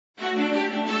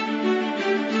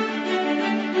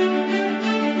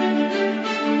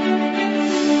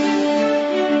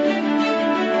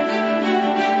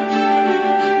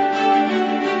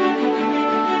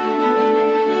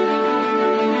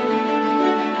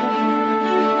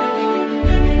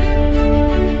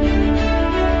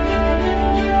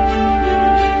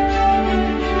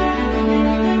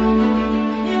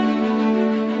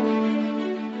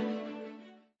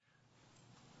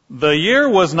The year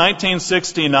was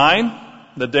 1969.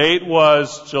 The date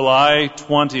was July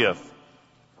 20th.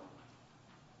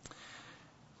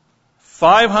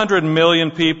 500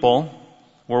 million people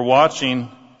were watching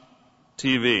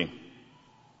TV.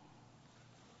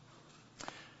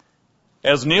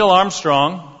 As Neil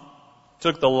Armstrong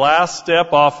took the last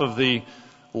step off of the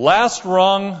last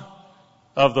rung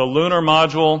of the lunar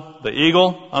module, the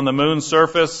Eagle, on the moon's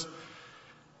surface,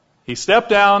 he stepped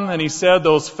down and he said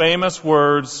those famous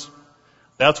words,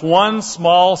 "That's one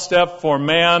small step for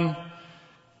man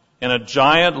and a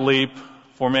giant leap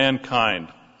for mankind."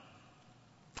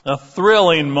 A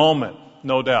thrilling moment,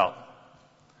 no doubt,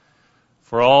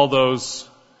 for all those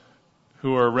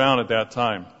who were around at that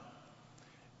time.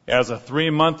 As a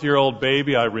 3-month-old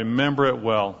baby, I remember it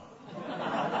well.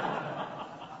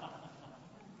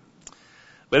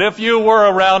 But if you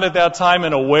were around at that time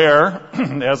and aware,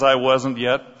 as I wasn't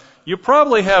yet, you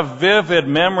probably have vivid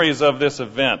memories of this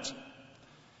event.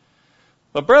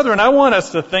 But brethren, I want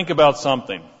us to think about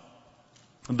something.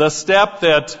 The step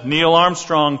that Neil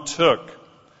Armstrong took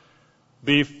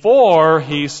before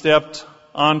he stepped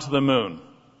onto the moon.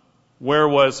 Where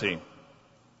was he?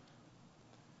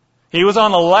 He was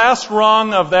on the last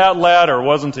rung of that ladder,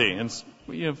 wasn't he? And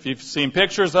if you've seen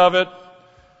pictures of it,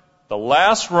 the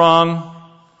last rung.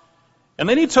 And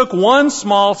then he took one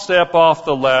small step off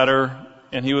the ladder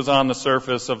and he was on the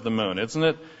surface of the moon. Isn't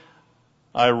it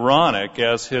ironic,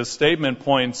 as his statement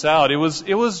points out? It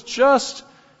was just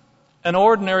an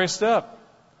ordinary step,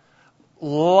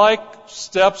 like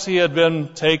steps he had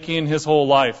been taking his whole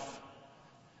life.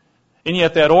 And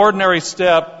yet that ordinary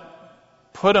step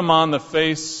put him on the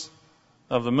face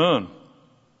of the moon.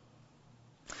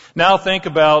 Now think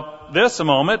about this a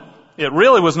moment. It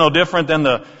really was no different than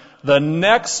the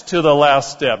next to the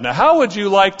last step. Now, how would you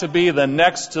like to be the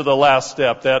next to the last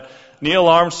step that Neil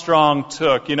Armstrong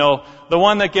took? You know, the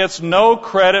one that gets no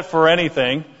credit for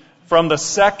anything, from the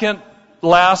second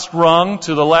last rung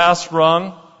to the last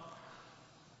rung.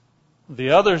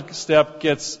 The other step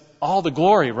gets all the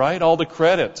glory, right? All the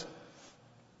credit.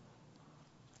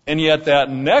 And yet that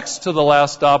next to the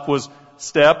last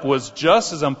step was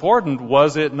just as important,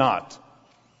 was it not?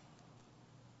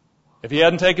 If he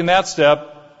hadn't taken that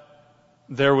step,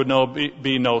 there would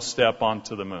be no step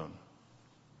onto the moon.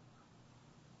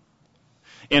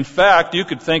 In fact, you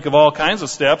could think of all kinds of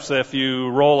steps if you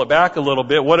roll it back a little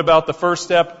bit. What about the first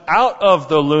step out of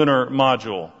the lunar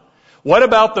module? What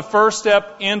about the first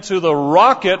step into the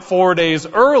rocket 4 days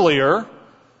earlier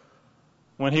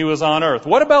when he was on Earth?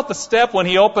 What about the step when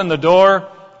he opened the door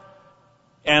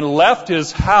and left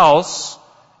his house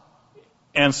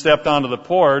and stepped onto the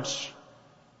porch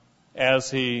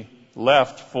as he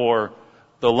left for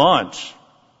the launch?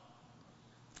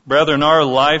 Brethren, our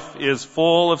life is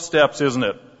full of steps, isn't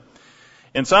it?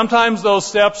 And sometimes those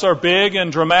steps are big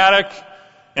and dramatic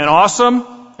and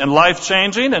awesome and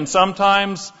life-changing, and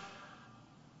sometimes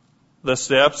the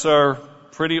steps are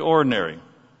pretty ordinary.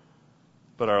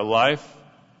 But our life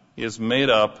is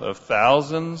made up of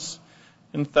thousands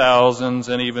and thousands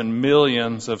and even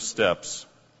millions of steps.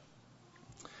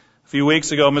 A few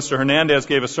weeks ago, Mr. Hernandez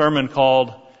gave a sermon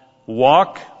called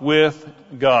Walk with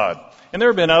God. And there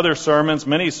have been other sermons,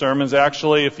 many sermons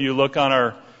actually. If you look on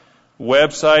our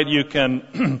website, you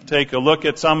can take a look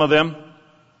at some of them,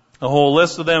 a whole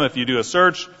list of them. If you do a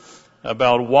search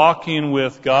about walking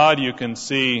with God, you can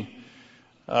see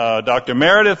Dr.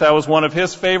 Meredith. That was one of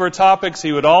his favorite topics.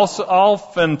 He would also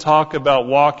often talk about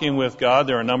walking with God.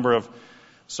 There are a number of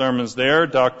sermons there.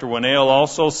 Dr. Winnail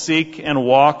also, Seek and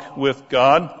Walk with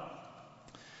God.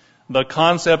 The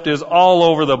concept is all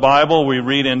over the Bible. We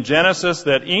read in Genesis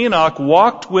that Enoch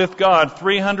walked with God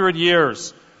 300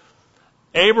 years.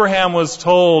 Abraham was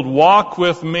told, walk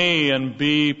with me and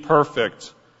be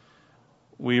perfect.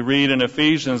 We read in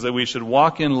Ephesians that we should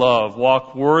walk in love,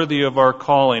 walk worthy of our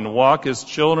calling, walk as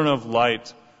children of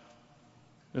light.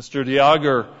 Mr.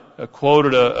 Diager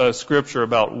quoted a scripture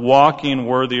about walking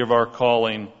worthy of our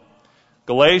calling.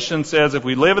 Galatians says if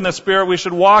we live in the Spirit, we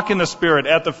should walk in the Spirit.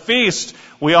 At the feast,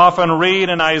 we often read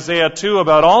in Isaiah 2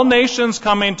 about all nations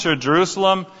coming to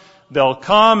Jerusalem. They'll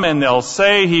come and they'll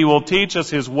say, He will teach us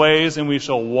His ways, and we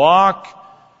shall walk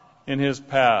in His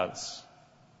paths.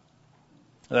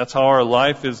 That's how our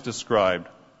life is described.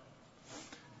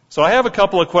 So I have a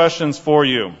couple of questions for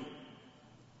you.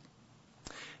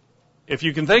 If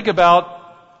you can think about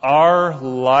our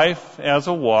life as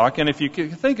a walk, and if you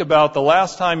can think about the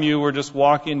last time you were just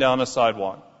walking down a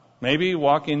sidewalk, maybe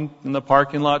walking in the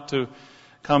parking lot to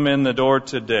come in the door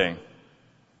today.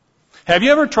 Have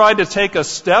you ever tried to take a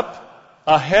step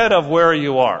ahead of where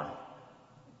you are?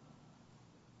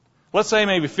 Let's say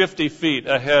maybe 50 feet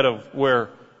ahead of where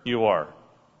you are.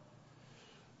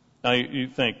 Now you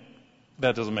think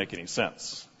that doesn't make any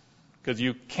sense, because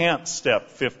you can't step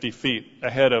 50 feet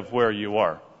ahead of where you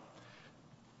are.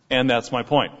 And that's my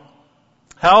point.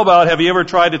 How about, have you ever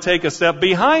tried to take a step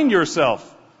behind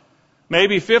yourself?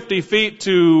 Maybe 50 feet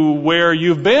to where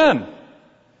you've been.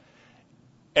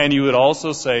 And you would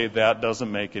also say that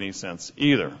doesn't make any sense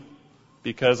either,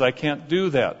 because I can't do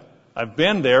that. I've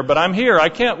been there, but I'm here. I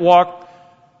can't walk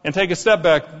and take a step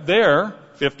back there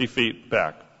 50 feet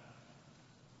back.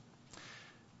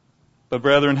 But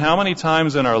brethren, how many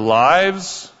times in our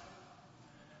lives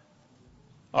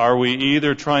are we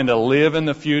either trying to live in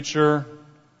the future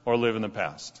or live in the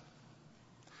past?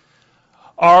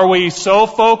 Are we so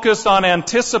focused on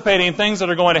anticipating things that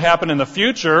are going to happen in the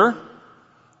future,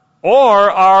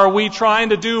 or are we trying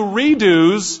to do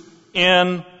redos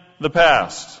in the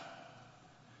past?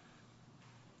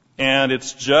 And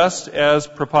it's just as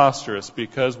preposterous,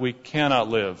 because we cannot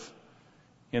live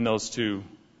in those two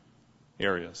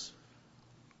areas.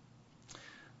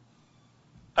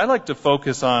 I'd like to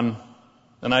focus on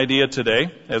an idea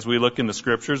today as we look in the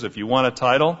Scriptures. If you want a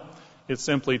title, it's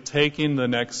simply taking the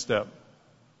next step.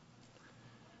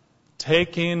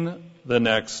 Taking the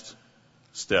next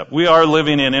step. We are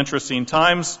living in interesting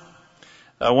times.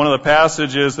 One of the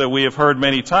passages that we have heard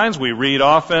many times, we read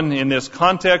often in this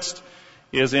context,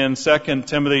 is in 2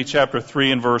 Timothy chapter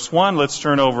 3 and verse 1. Let's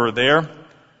turn over there.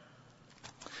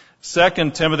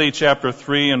 2 Timothy chapter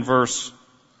 3 and verse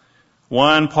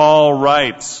 1, Paul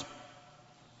writes,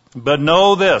 "But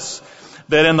know this,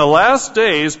 that in the last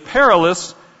days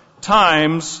perilous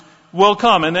times will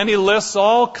come." And then he lists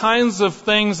all kinds of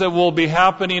things that will be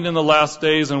happening in the last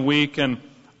days, and we can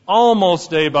almost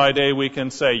day by day we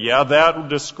can say, yeah, that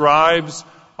describes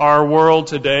our world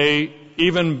today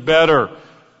even better,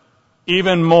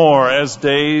 even more as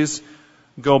days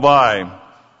go by.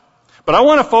 But I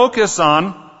want to focus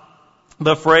on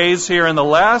the phrase here, in the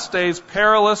last days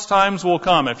perilous times will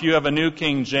come. If you have a New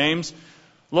King James,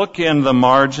 look in the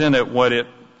margin at what it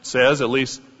says, at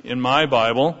least in my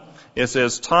Bible. It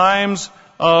says times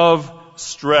of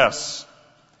stress.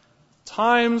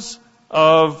 Times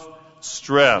of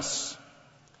stress.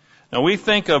 Now we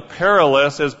think of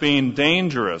perilous as being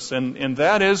dangerous, and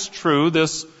that is true.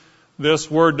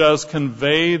 This word does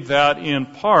convey that in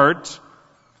part,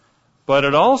 but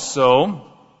it also,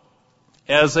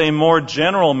 as a more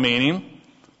general meaning,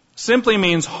 simply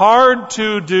means hard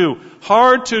to do,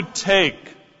 hard to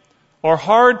take, or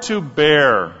hard to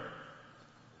bear.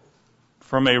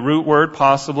 From a root word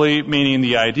possibly meaning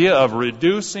the idea of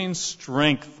reducing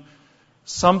strength.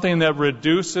 Something that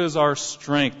reduces our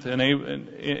strength,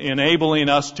 enabling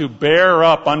us to bear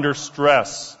up under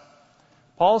stress.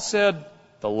 Paul said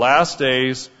the last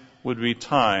days would be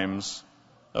times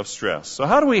of stress. So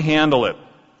how do we handle it?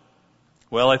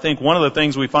 Well, I think one of the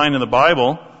things we find in the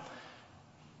Bible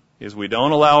is we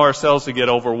don't allow ourselves to get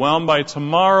overwhelmed by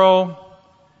tomorrow,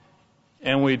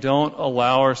 and we don't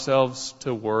allow ourselves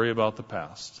to worry about the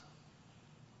past.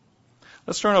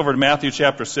 Let's turn over to Matthew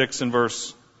chapter 6 and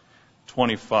verse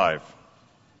 25.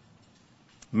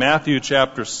 Matthew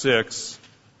chapter 6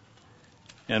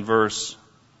 and verse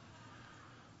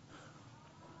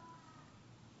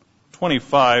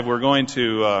 25. We're going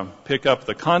to pick up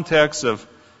the context of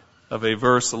a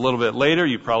verse a little bit later.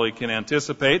 You probably can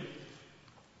anticipate.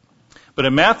 But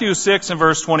in Matthew 6 and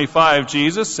verse 25,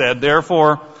 Jesus said,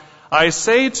 "Therefore, I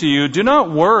say to you, do not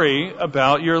worry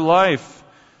about your life,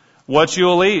 what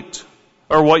you'll eat,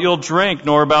 or what you'll drink,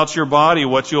 nor about your body,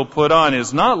 what you'll put on.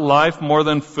 Is not life more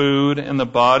than food, and the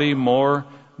body more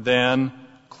than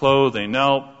clothing?"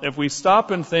 Now, if we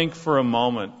stop and think for a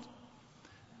moment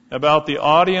about the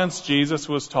audience Jesus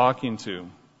was talking to,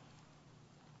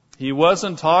 he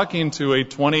wasn't talking to a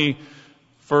 20th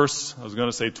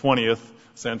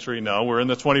century. No, we're in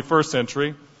the 21st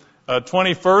century. A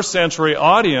 21st century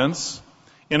audience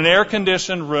in an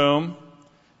air-conditioned room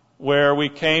where we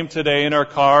came today in our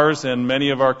cars, and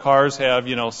many of our cars have,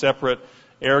 separate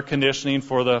air conditioning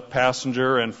for the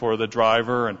passenger and for the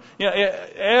driver. And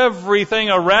everything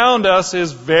around us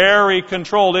is very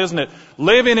controlled, isn't it?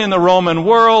 Living in the Roman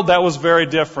world, that was very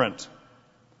different.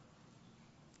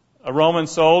 A Roman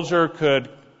soldier could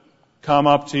come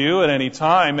up to you at any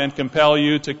time and compel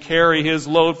you to carry his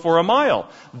load for a mile.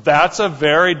 That's a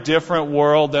very different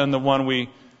world than the one we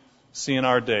see in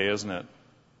our day, isn't it?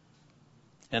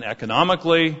 And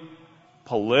economically,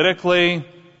 politically,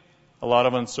 a lot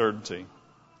of uncertainty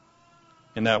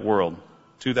in that world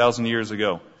 2,000 years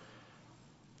ago.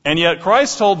 And yet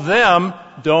Christ told them,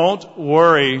 don't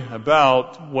worry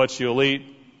about what you'll eat,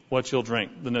 what you'll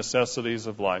drink, the necessities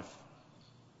of life.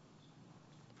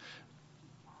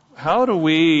 how do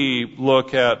we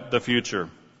look at the future?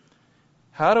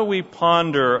 How do we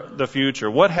ponder the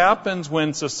future? What happens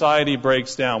when society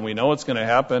breaks down? We know it's going to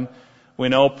happen. We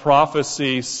know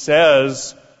prophecy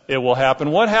says it will happen.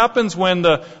 What happens when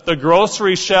the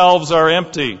grocery shelves are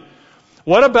empty?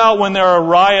 What about when there are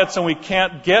riots and we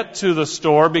can't get to the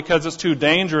store because it's too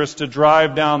dangerous to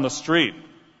drive down the street?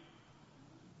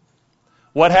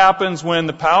 What happens when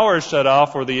the power is shut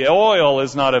off or the oil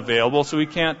is not available so we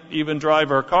can't even drive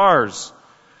our cars?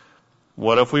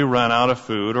 What if we run out of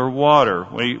food or water?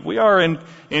 We are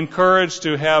encouraged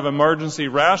to have emergency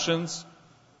rations.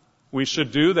 We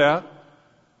should do that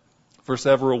for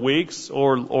several weeks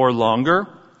or longer.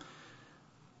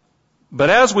 But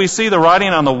as we see the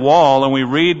writing on the wall and we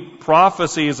read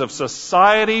prophecies of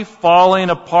society falling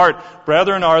apart,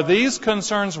 brethren, are these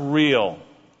concerns real?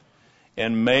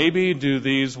 And maybe do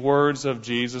these words of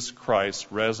Jesus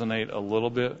Christ resonate a little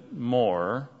bit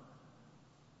more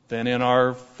than in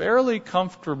our fairly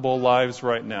comfortable lives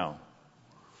right now?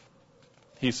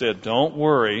 He said, don't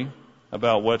worry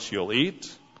about what you'll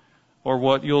eat or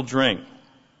what you'll drink.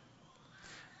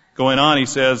 Going on, he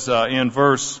says in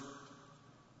verse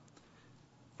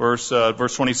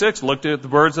 26, look at the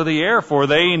birds of the air, for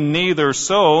they neither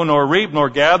sow nor reap nor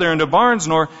gather into barns,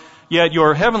 nor yet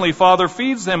your heavenly Father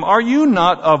feeds them. Are you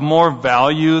not of more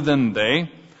value than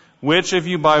they? Which of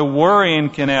you by worrying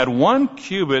can add 1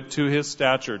 cubit to his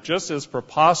stature? Just as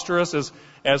preposterous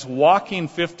as walking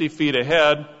 50 feet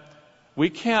ahead, we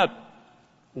can't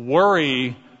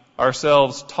worry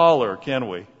ourselves taller, can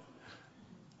we?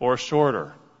 Or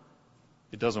shorter.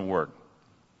 It doesn't work.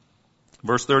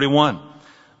 Verse 31.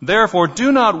 Therefore,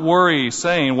 do not worry,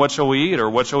 saying, what shall we eat, or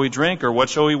what shall we drink, or what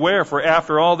shall we wear? For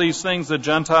after all these things the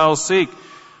Gentiles seek.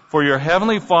 For your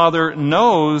heavenly Father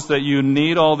knows that you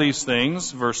need all these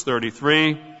things. Verse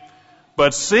 33.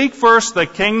 But seek first the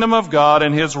kingdom of God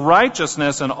and his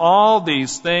righteousness, and all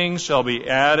these things shall be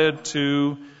added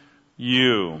to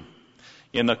you.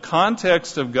 In the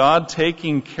context of God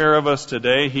taking care of us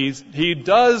today, he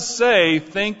does say,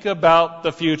 think about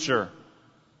the future.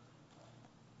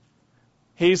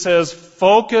 He says,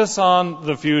 focus on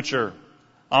the future,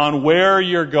 on where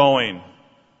you're going,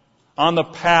 on the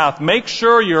path. Make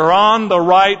sure you're on the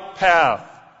right path.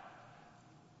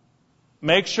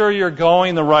 Make sure you're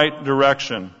going the right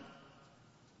direction.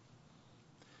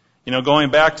 You know,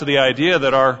 going back to the idea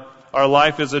that our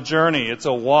life is a journey, it's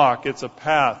a walk, it's a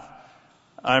path.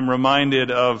 I'm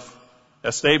reminded of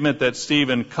a statement that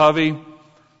Stephen Covey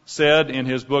said in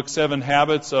his book, 7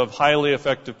 Habits of Highly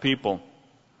Effective People.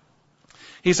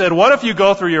 He said, what if you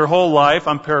go through your whole life,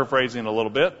 I'm paraphrasing a little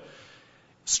bit,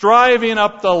 striving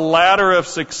up the ladder of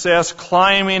success,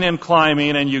 climbing and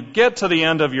climbing, and you get to the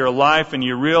end of your life and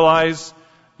you realize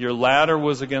your ladder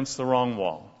was against the wrong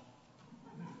wall.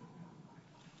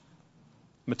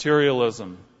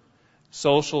 Materialism,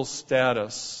 social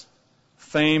status,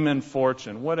 fame and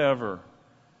fortune, whatever.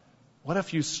 What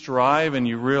if you strive and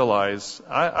you realize,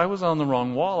 I was on the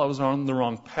wrong wall, I was on the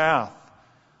wrong path,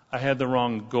 I had the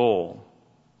wrong goal.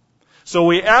 So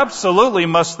we absolutely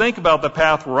must think about the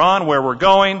path we're on, where we're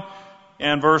going,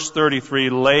 and verse 33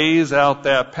 lays out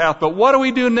that path. But what do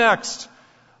we do next?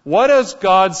 What does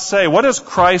God say? What does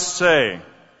Christ say?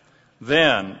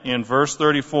 Then, in verse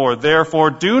 34,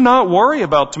 therefore do not worry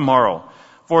about tomorrow,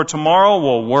 for tomorrow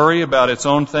will worry about its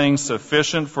own things.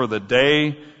 Sufficient for the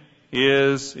day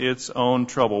is its own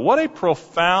trouble. What a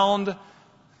profound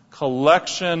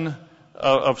collection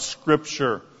of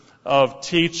Scripture, of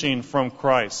teaching from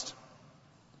Christ.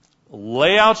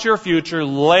 Lay out your future,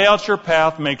 lay out your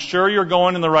path, make sure you're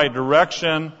going in the right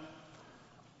direction,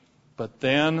 but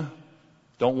then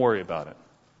don't worry about it.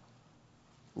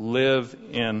 Live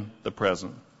in the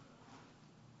present.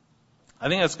 I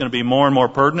think that's going to be more and more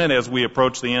pertinent as we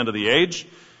approach the end of the age,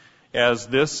 as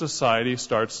this society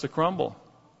starts to crumble.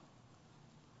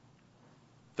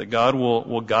 That God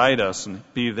will guide us and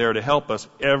be there to help us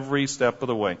every step of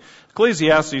the way.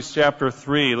 Ecclesiastes chapter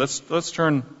 3, let's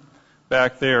turn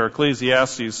back there.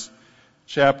 Ecclesiastes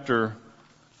chapter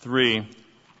 3.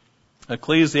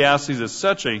 Ecclesiastes is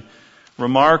such a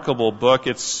remarkable book.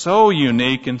 It's so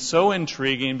unique and so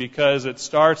intriguing because it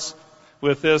starts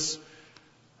with this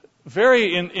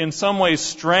very, in some ways,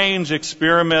 strange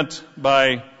experiment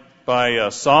by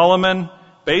Solomon,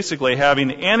 basically having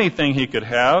anything he could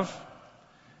have,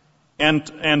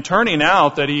 and turning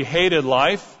out that he hated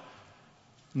life.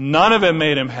 None of it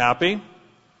made him happy.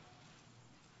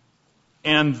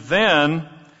 And then,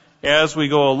 as we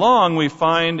go along, we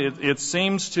find it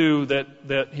seems to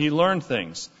that he learned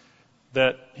things,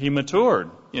 that he matured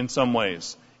in some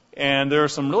ways, And there are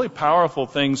some really powerful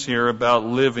things here about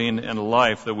living and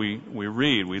life that we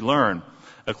read, we learn.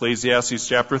 Ecclesiastes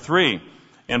chapter 3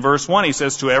 and verse 1, he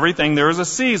says, to everything there is a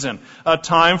season, a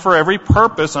time for every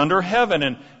purpose under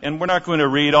heaven. And we're not going to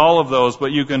read all of those,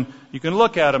 but you can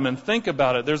look at them and think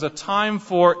about it. There's a time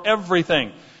for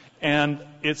everything. And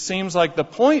it seems like the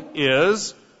point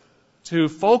is to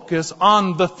focus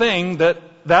on the thing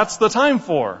that's the time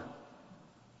for.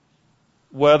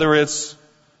 Whether it's,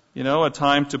 a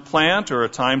time to plant or a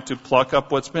time to pluck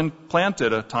up what's been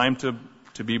planted, a time to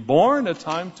be born, a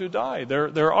time to die.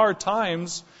 There are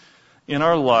times in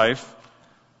our life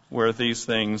where these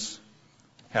things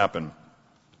happen.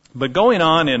 But going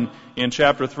on in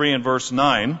chapter 3 and verse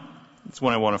 9, that's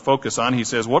what I want to focus on. He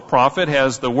says, what profit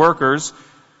has the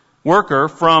worker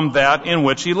from that in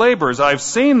which he labors? I've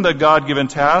seen the God-given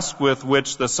task with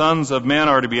which the sons of men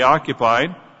are to be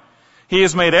occupied. He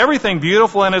has made everything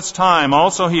beautiful in its time.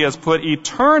 Also, he has put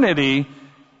eternity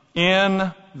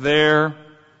in their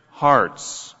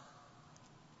hearts.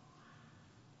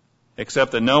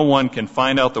 Except that no one can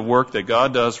find out the work that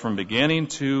God does from beginning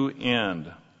to end.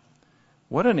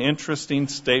 What an interesting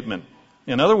statement.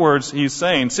 In other words,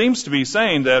 seems to be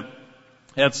saying that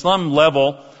at some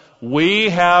level,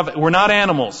 we're not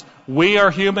animals. We are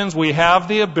humans. We have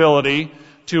the ability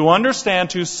to understand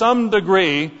to some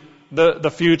degree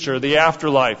the future, the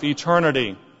afterlife,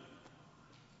 eternity.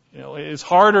 It's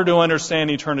harder to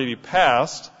understand eternity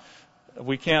past.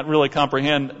 We can't really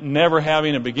comprehend never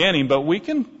having a beginning, but we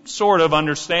can sort of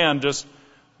understand just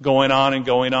going on and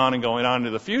going on and going on into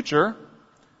the future.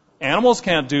 Animals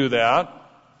can't do that.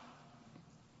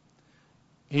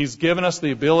 He's given us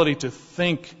the ability to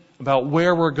think about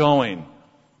where we're going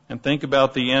and think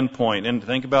about the end point and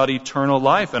think about eternal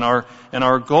life and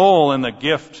our goal and the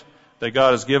gift that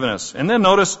God has given us. And then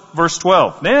notice verse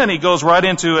 12. Then he goes right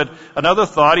into another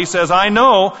thought. He says, I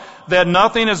know that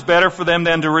nothing is better for them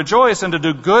than to rejoice and to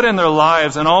do good in their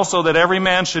lives, and also that every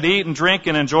man should eat and drink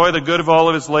and enjoy the good of all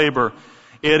of his labor.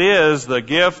 It is the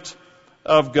gift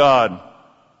of God.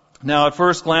 Now, at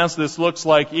first glance, this looks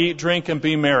like eat, drink, and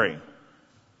be merry.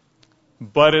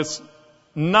 But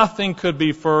nothing could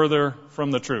be further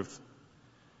from the truth.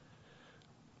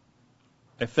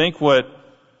 I think what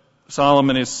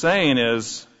Solomon is saying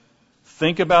is,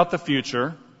 think about the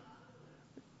future.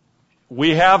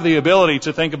 We have the ability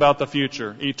to think about the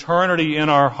future, eternity in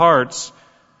our hearts,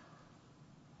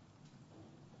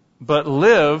 but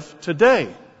live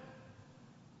today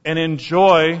and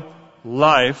enjoy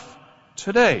life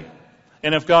today.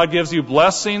 And if God gives you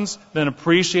blessings, then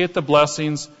appreciate the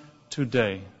blessings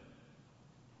today.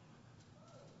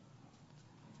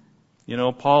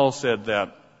 Paul said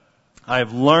that.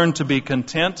 I've learned to be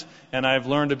content, and I've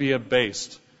learned to be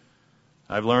abased.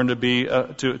 I've learned to be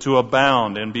to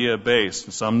abound and be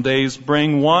abased. Some days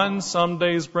bring one, some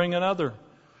days bring another.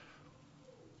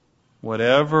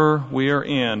 Whatever we are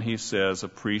in, he says,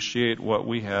 appreciate what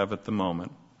we have at the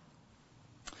moment.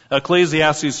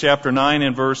 Ecclesiastes chapter 9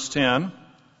 and verse 10.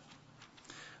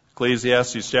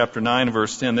 Ecclesiastes chapter 9 and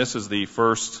verse 10. This is the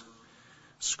first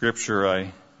scripture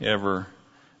I ever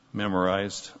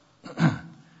memorized.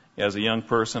 As a young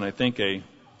person, I think a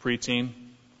preteen,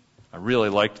 I really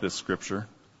liked this scripture.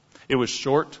 It was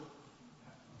short,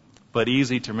 but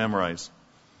easy to memorize.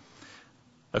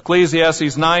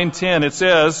 Ecclesiastes 9:10, it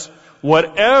says,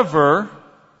 whatever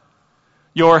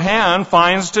your hand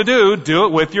finds to do, do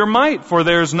it with your might, for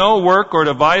there's no work or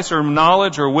device or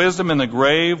knowledge or wisdom in the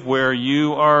grave where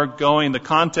you are going. The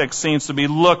context seems to be,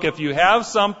 look, if you have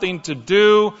something to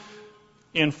do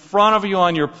in front of you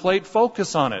on your plate,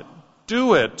 focus on it.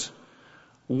 Do it.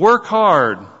 Work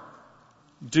hard.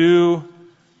 Do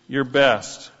your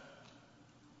best.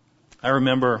 I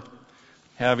remember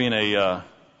having a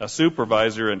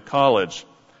supervisor in college.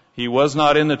 He was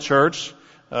not in the church,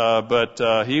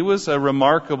 but he was a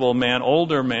remarkable man,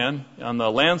 older man on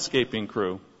the landscaping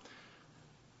crew.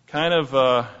 Kind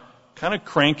of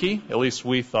cranky, at least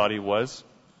we thought he was,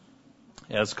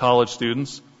 as college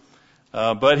students.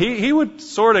 But he would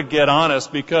sort of get on us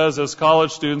because as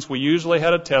college students, we usually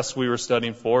had a test we were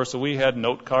studying for, so we had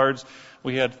note cards.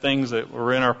 We had things that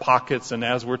were in our pockets, and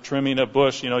as we're trimming a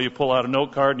bush, you pull out a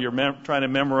note card and you're trying to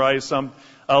memorize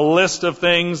a list of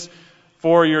things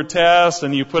for your test,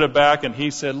 and you put it back, and he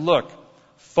said, look,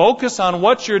 focus on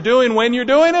what you're doing when you're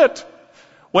doing it.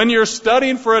 When you're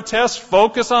studying for a test,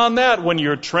 focus on that. When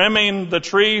you're trimming the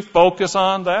tree, focus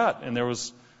on that. And there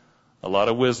was a lot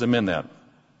of wisdom in that.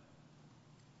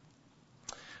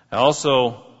 I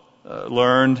also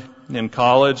learned in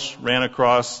college, ran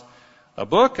across a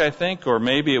book, I think, or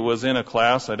maybe it was in a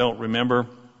class, I don't remember.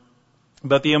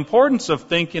 But the importance of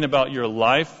thinking about your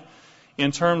life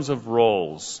in terms of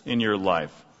roles in your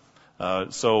life.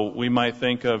 So we might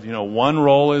think of, one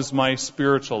role is my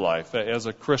spiritual life as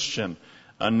a Christian.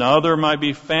 Another might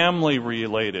be family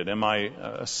related. Am I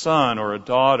a son or a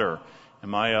daughter?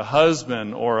 Am I a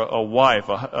husband or a wife,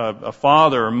 a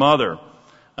father or mother?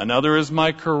 Another is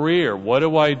my career. What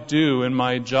do I do in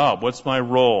my job? What's my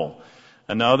role?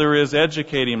 Another is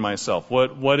educating myself.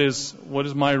 What is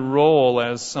my role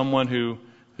as someone who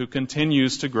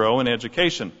continues to grow in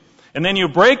education? And then you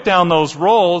break down those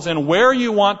roles and where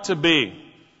you want to be.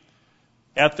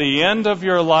 At the end of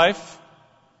your life,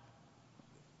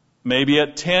 maybe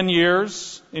at 10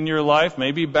 years in your life,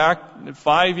 maybe back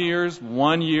 5 years,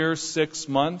 1 year, 6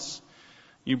 months.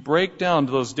 You break down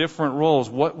those different roles.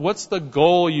 What's the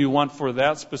goal you want for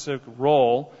that specific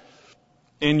role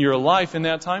in your life in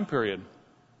that time period?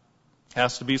 It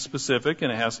has to be specific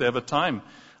and it has to have a time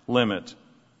limit.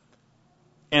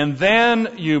 And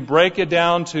then you break it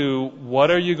down to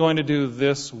what are you going to do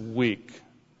this week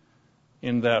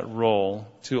in that role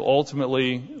to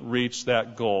ultimately reach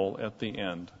that goal at the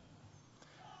end.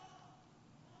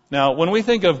 Now, when we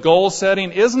think of goal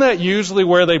setting, isn't that usually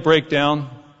where they break down?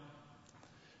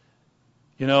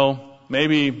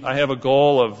 Maybe I have a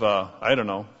goal of,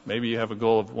 maybe you have a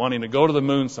goal of wanting to go to the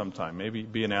moon sometime, maybe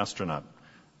be an astronaut.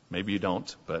 Maybe you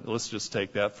don't, but let's just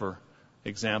take that for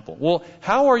example. Well,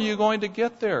 how are you going to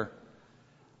get there?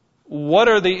 What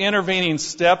are the intervening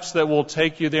steps that will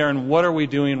take you there, and what are we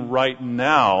doing right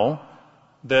now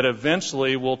that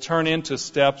eventually will turn into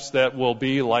steps that will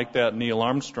be like that Neil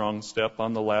Armstrong step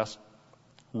on the last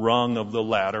rung of the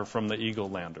ladder from the Eagle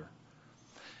Lander?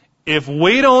 If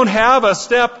we don't have a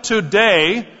step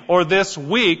today or this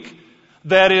week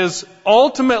that is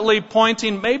ultimately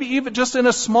pointing, maybe even just in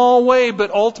a small way, but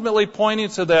ultimately pointing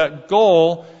to that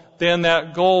goal, then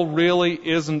that goal really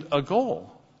isn't a goal.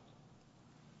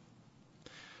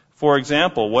 For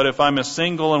example, what if I'm a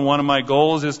single and one of my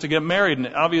goals is to get married?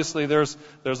 And obviously there's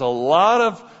a lot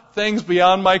of things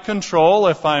beyond my control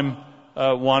if I'm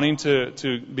wanting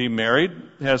to be married.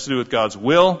 It has to do with God's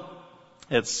will,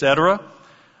 etc.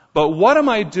 But what am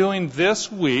I doing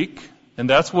this week? And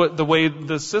that's the way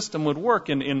the system would work.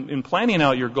 In planning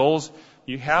out your goals,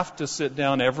 you have to sit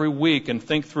down every week and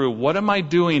think through, what am I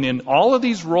doing in all of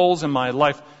these roles in my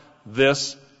life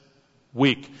this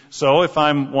week? So if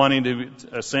I'm wanting to be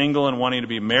a single and wanting to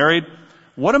be married,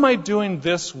 what am I doing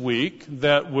this week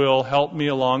that will help me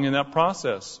along in that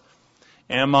process?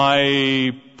 Am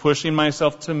I pushing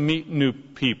myself to meet new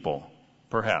people,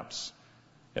 perhaps,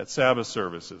 at Sabbath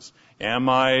services? Am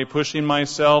I pushing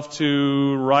myself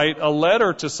to write a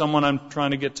letter to someone I'm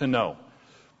trying to get to know?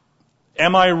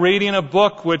 Am I reading a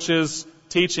book which is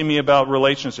teaching me about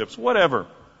relationships? Whatever.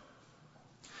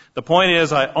 The point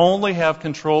is, I only have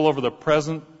control over the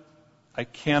present. I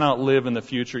cannot live in the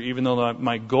future, even though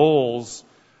my goals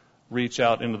reach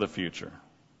out into the future.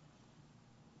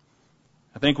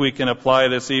 I think we can apply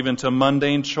this even to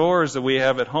mundane chores that we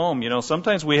have at home.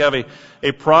 Sometimes we have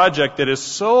a project that is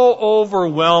so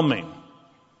overwhelming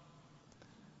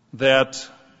that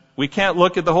we can't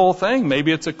look at the whole thing.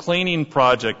 Maybe it's a cleaning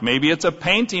project. Maybe it's a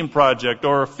painting project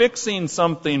or a fixing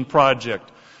something project.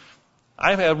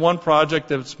 I've had one project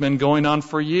that's been going on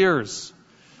for years.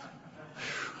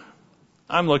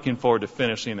 I'm looking forward to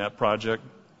finishing that project.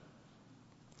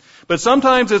 But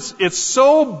sometimes it's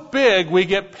so big we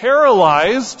get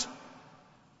paralyzed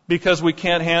because we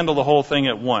can't handle the whole thing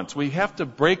at once. We have to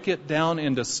break it down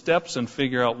into steps and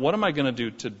figure out, what am I going to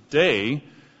do today?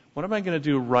 What am I going to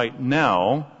do right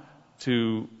now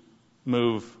to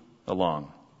move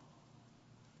along?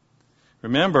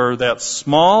 Remember that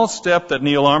small step that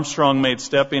Neil Armstrong made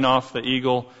stepping off the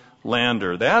Eagle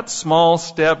Lander. That small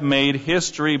step made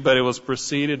history, but it was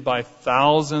preceded by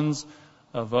thousands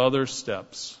of other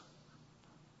steps.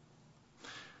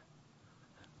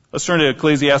 Let's turn to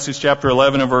Ecclesiastes chapter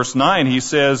 11 and verse 9. He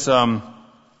says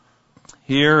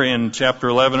here in chapter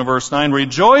 11 and verse 9,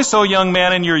 "Rejoice, O young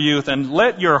man, in your youth, and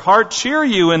let your heart cheer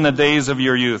you in the days of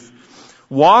your youth.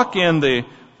 Walk in the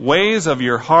ways of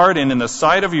your heart and in the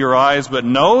sight of your eyes, but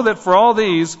know that for all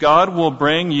these God will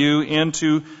bring you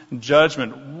into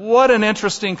judgment." What an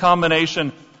interesting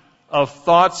combination of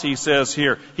thoughts he says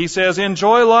here. He says,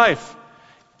 enjoy life.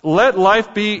 Let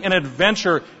life be an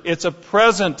adventure. It's a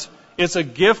present. It's a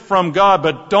gift from God.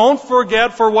 But don't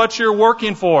forget for what you're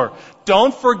working for.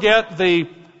 Don't forget the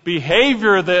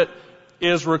behavior that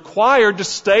is required to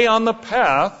stay on the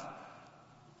path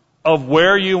of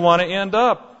where you want to end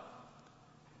up.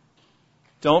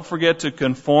 Don't forget to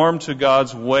conform to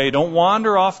God's way. Don't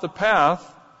wander off the path,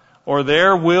 or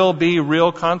there will be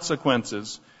real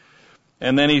consequences.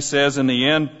 And then he says in the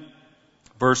end,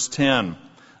 verse 10,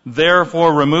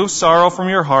 Therefore, remove sorrow from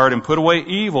your heart and put away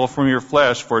evil from your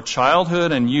flesh, for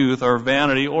childhood and youth are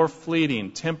vanity or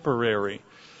fleeting, temporary,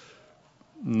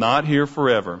 not here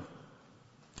forever.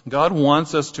 God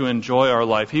wants us to enjoy our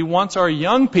life. He wants our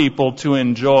young people to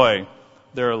enjoy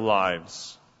their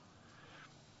lives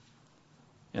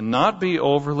and not be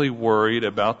overly worried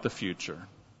about the future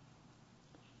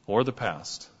or the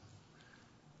past,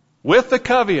 with the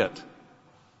caveat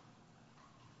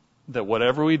that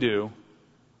whatever we do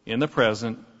in the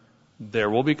present, there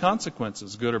will be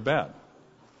consequences, good or bad.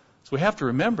 So we have to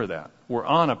remember that. We're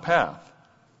on a path.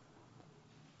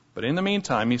 But in the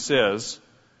meantime, he says,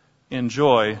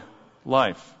 enjoy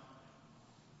life.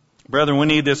 Brethren, we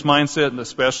need this mindset,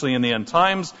 especially in the end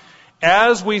times,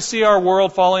 as we see our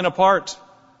world falling apart,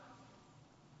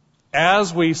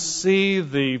 as we see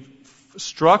the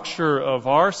structure of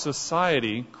our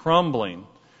society crumbling,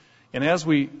 and as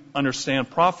we understand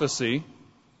prophecy,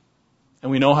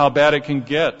 and we know how bad it can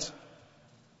get,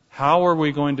 how are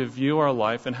we going to view our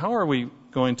life, and how are we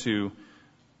going to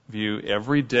view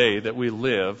every day that we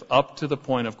live up to the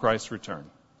point of Christ's return?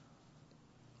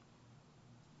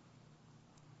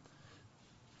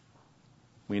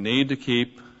 We need to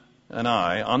keep an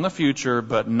eye on the future,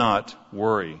 but not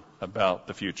worry about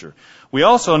the future. We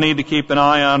also need to keep an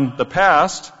eye on the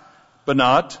past, but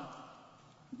not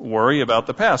worry about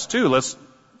the past too. Let's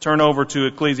turn over to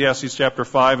Ecclesiastes chapter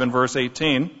 5 and verse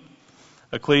 18.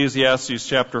 Ecclesiastes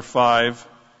chapter 5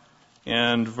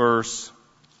 and verse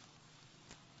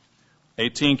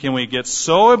 18. Can we get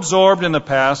so absorbed in the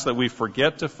past that we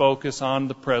forget to focus on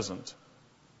the present?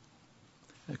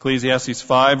 Ecclesiastes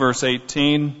 5 verse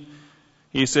 18.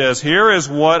 He says, "Here is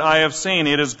what I have seen.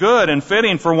 It is good and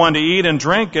fitting for one to eat and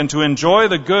drink and to enjoy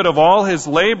the good of all his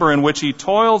labor in which he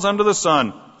toils under the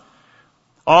sun,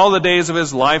 all the days of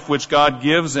his life which God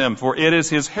gives him, for it is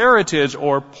his heritage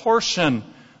or portion."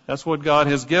 That's what God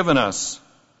has given us.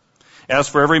 "As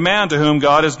for every man to whom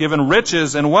God has given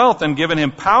riches and wealth and given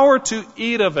him power to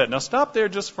eat of it." Now stop there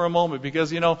just for a moment,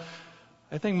 because,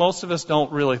 I think most of us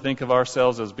don't really think of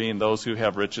ourselves as being those who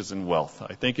have riches and wealth.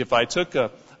 I think if I took a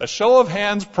show of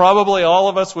hands, probably all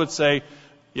of us would say,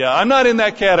 yeah, I'm not in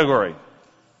that category.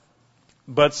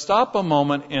 But stop a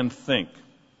moment and think.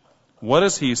 What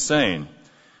is he saying?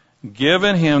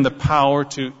 Given him the power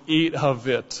to eat of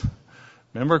it.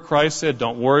 Remember Christ said,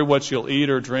 don't worry what you'll eat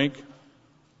or drink.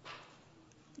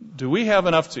 Do we have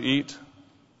enough to eat?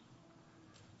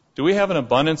 Do we have an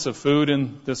abundance of food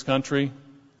in this country?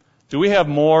 Do we have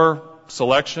more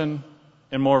selection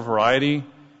and more variety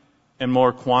and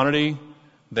more quantity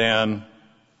than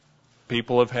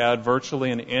people have had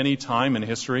virtually in any time in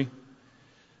history?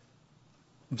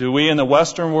 Do we in the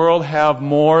Western world have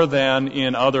more than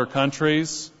in other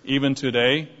countries, even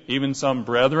today, even some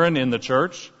brethren in the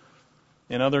church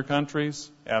in other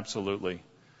countries? Absolutely.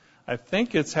 I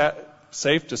think it's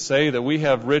safe to say that we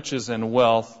have riches and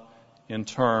wealth in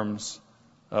terms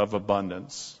of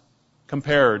abundance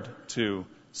compared to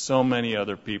so many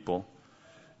other people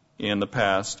in the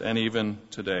past and even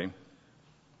today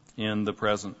in the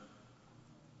present.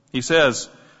 He says,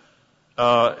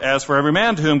 as for every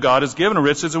man to whom God has given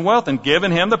riches and wealth and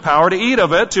given him the power to eat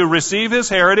of it, to receive his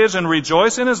heritage and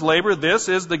rejoice in his labor, this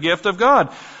is the gift of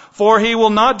God. For he will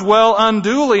not dwell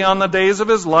unduly on the days of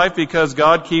his life, because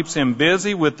God keeps him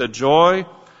busy with the joy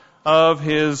of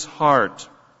his heart.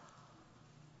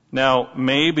 Now,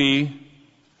 maybe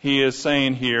he is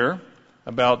saying here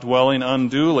about dwelling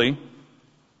unduly,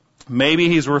 maybe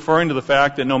he's referring to the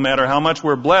fact that no matter how much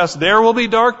we're blessed, there will be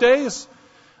dark days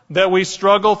that we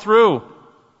struggle through.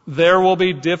 There will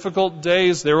be difficult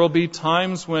days. There will be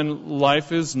times when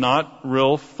life is not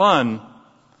real fun.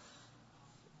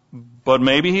 But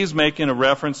maybe he's making a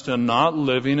reference to not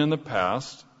living in the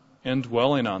past and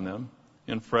dwelling on them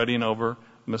and fretting over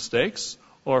mistakes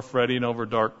or fretting over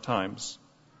dark times,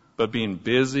 but being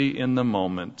busy in the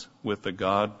moment with the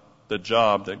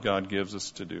job that God gives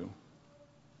us to do.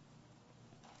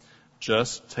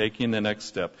 Just taking the next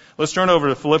step. Let's turn over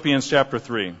to Philippians chapter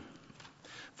 3.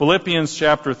 Philippians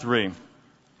chapter 3.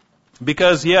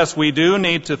 Because yes, we do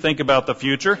need to think about the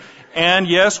future, and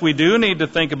yes, we do need to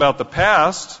think about the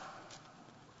past,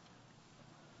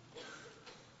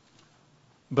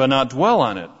 but not dwell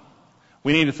on it.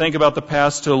 We need to think about the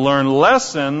past to learn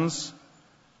lessons,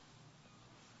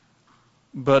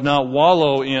 but not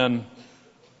wallow in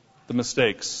the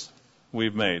mistakes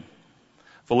we've made.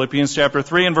 Philippians chapter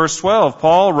 3 and verse 12,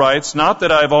 Paul writes, "Not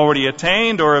that I've already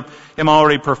attained or am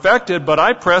already perfected, but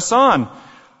I press on,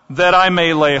 that I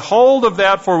may lay hold of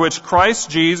that for which Christ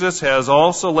Jesus has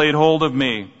also laid hold of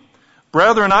me.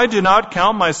 Brethren, I do not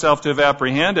count myself to have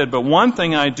apprehended, but one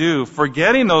thing I do,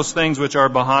 forgetting those things which are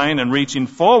behind and reaching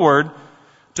forward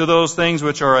to those things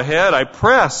which are ahead, I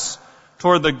press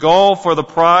toward the goal for the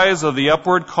prize of the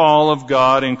upward call of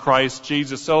God in Christ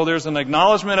Jesus. So there's an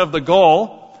acknowledgement of the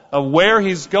goal, of where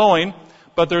he's going,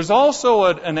 but there's also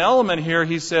an element here.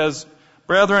 He says,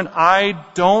 brethren, I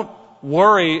don't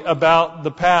worry about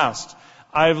the past.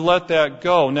 I've let that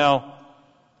go. Now,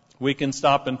 we can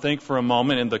stop and think for a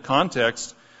moment in the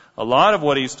context. A lot of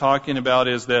what he's talking about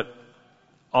is that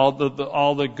all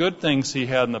the good things he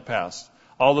had in the past,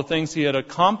 all the things he had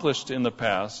accomplished in the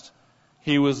past,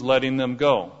 he was letting them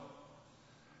go.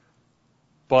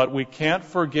 But we can't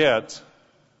forget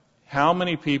how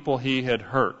many people he had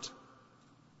hurt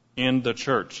in the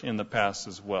church in the past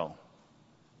as well.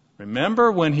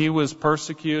 Remember when he was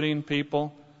persecuting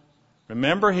people?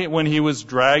 Remember when he was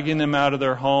dragging them out of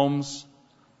their homes,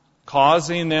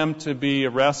 causing them to be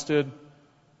arrested?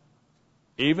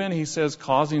 Even, he says,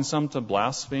 causing some to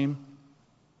blaspheme.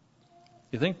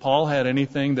 You think Paul had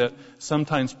anything that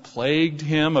sometimes plagued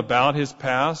him about his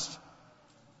past?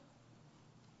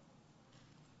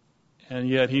 And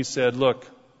yet he said, look,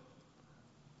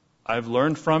 I've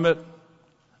learned from it.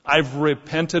 I've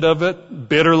repented of it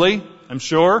bitterly, I'm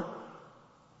sure.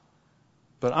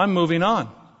 But I'm moving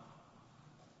on.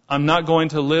 I'm not going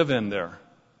to live in there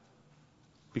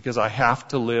because I have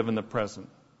to live in the present.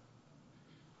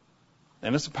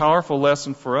 And it's a powerful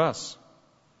lesson for us.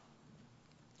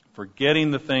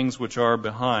 Forgetting the things which are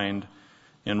behind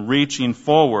and reaching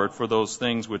forward for those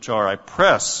things which are. I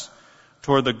press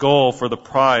toward the goal for the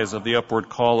prize of the upward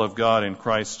call of God in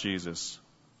Christ Jesus.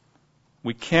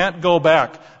 We can't go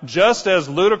back. Just as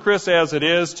ludicrous as it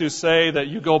is to say that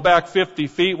you go back 50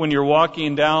 feet when you're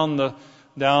walking down the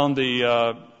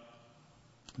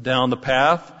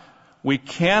path, we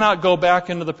cannot go back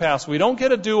into the past. We don't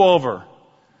get a do-over.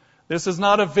 This is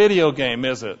not a video game,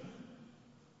 is it?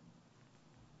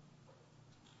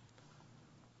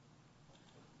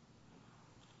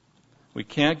 We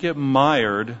can't get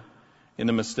mired in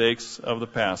the mistakes of the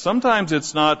past. Sometimes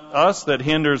it's not us that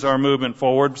hinders our movement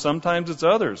forward. Sometimes it's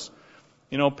others.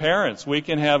 You know, parents, we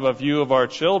can have a view of our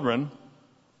children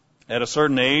at a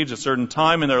certain age, a certain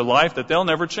time in their life that they'll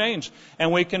never change.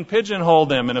 And we can pigeonhole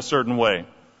them in a certain way.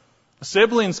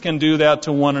 Siblings can do that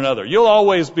to one another. You'll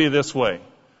always be this way.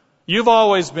 You've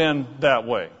always been that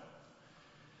way.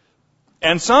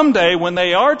 And someday, when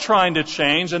they are trying to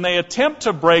change and they attempt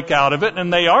to break out of it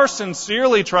and they are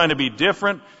sincerely trying to be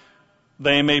different,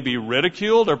 they may be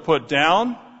ridiculed or put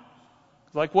down.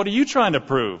 Like, what are you trying to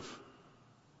prove?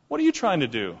 What are you trying to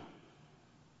do?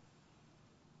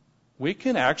 We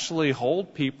can actually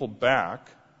hold people back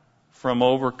from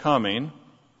overcoming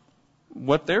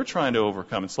what they're trying to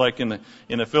overcome. It's like in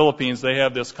the Philippines, they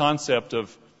have this concept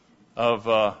of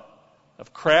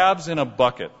crabs in a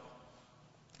bucket.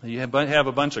 You have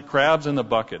a bunch of crabs in the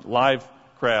bucket, live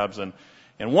crabs, and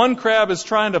one crab is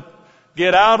trying to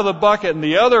get out of the bucket, and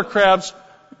the other crabs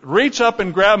reach up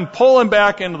and grab and pull him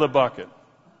back into the bucket.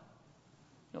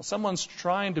 You know, someone's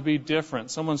trying to be different.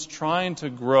 Someone's trying to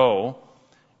grow,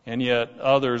 and yet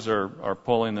others are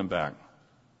pulling them back.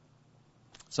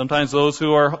 Sometimes those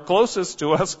who are closest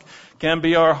to us can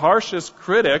be our harshest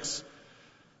critics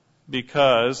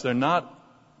because they're not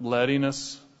letting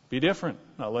us be different,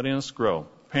 not letting us grow.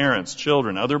 Parents,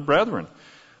 children, other brethren.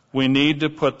 We need to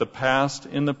put the past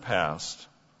in the past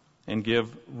and give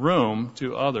room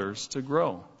to others to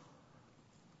grow.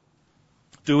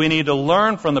 Do we need to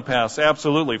learn from the past?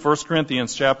 Absolutely. 1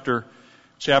 Corinthians chapter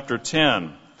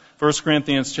 10. 1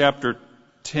 Corinthians chapter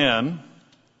 10.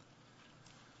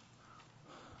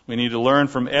 We need to learn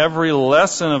from every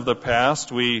lesson of the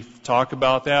past. We talk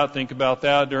about that, think about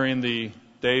that during the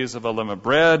days of unleavened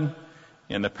bread,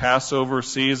 in the Passover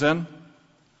season.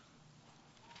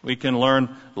 We can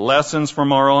learn lessons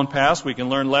from our own past. We can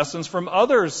learn lessons from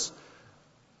others'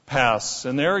 pasts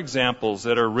and their examples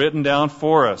that are written down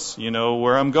for us. You know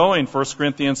where I'm going. 1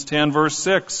 Corinthians 10, verse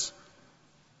 6.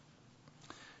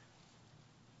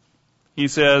 He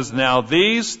says, now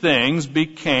these things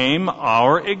became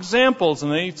our examples.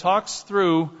 And then he talks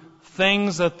through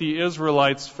things that the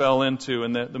Israelites fell into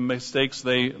and the mistakes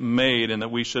they made and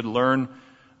that we should learn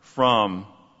from.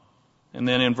 And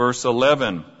then in verse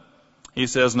 11, he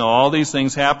says, now all these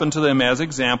things happened to them as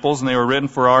examples, and they were written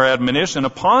for our admonition,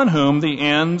 upon whom the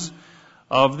ends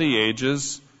of the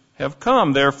ages have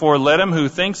come. Therefore, let him who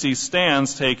thinks he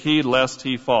stands take heed lest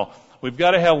he fall. We've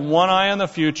got to have one eye on the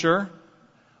future.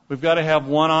 We've got to have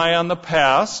one eye on the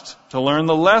past to learn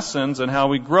the lessons and how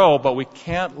we grow, but we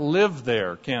can't live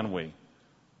there, can we?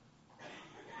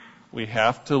 We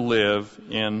have to live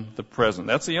in the present.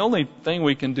 That's the only thing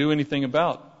we can do anything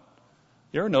about.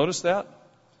 You ever notice that?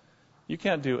 You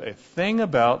can't do a thing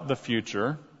about the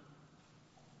future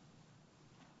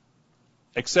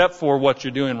except for what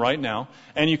you're doing right now,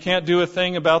 and you can't do a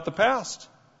thing about the past.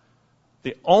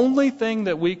 The only thing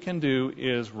that we can do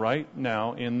is right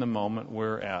now in the moment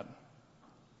we're at.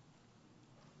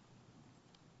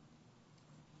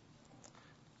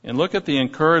 And look at the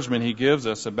encouragement he gives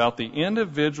us about the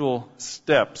individual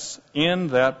steps in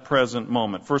that present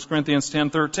moment. 1 Corinthians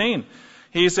 10:13.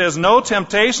 He says, "No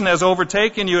temptation has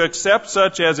overtaken you except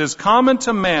such as is common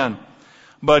to man.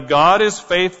 But God is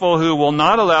faithful, who will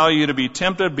not allow you to be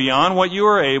tempted beyond what you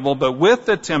are able, but with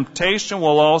the temptation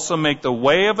will also make the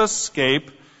way of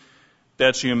escape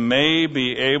that you may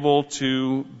be able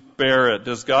to bear it."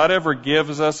 Does God ever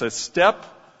give us a step,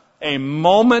 a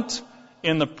moment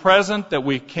in the present that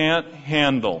we can't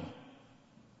handle?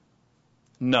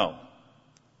 No.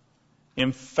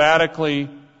 Emphatically,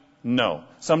 no.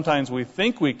 Sometimes we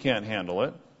think we can't handle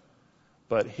it,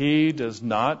 but He does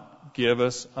not give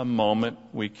us a moment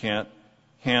we can't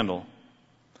handle.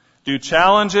 Do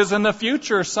challenges in the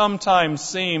future sometimes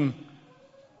seem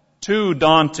too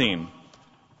daunting?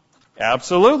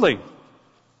 Absolutely.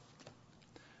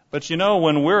 But you know,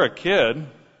 when we're a kid,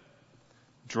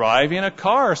 driving a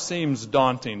car seems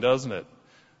daunting, doesn't it?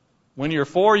 When you're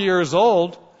 4 years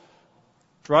old,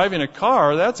 driving a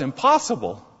car, that's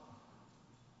impossible.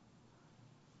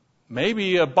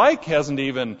 Maybe a bike hasn't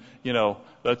even,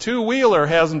 a two-wheeler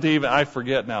hasn't even, I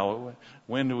forget now,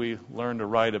 when do we learn to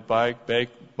ride a bike?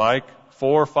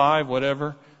 4 or 5,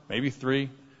 whatever, maybe 3.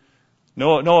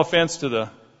 No offense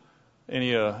to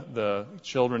any of the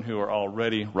children who are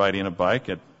already riding a bike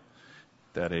at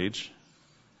that age.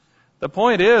 The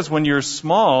point is, when you're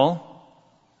small,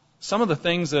 some of the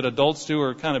things that adults do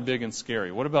are kind of big and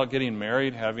scary. What about getting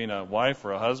married, having a wife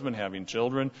or a husband, having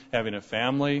children, having a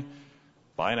family,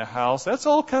 buying a house? That's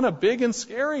all kind of big and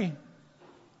scary.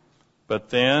 But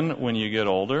then, when you get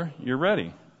older, you're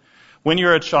ready. When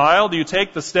you're a child, you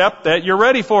take the step that you're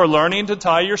ready for, learning to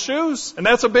tie your shoes. And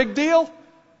that's a big deal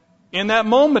in that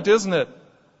moment, isn't it?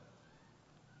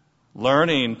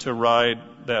 Learning to ride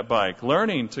that bike,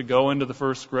 learning to go into the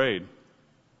first grade.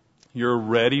 You're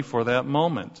ready for that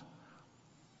moment.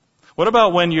 What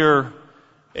about when you're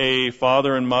a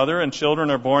father and mother and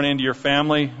children are born into your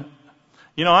family?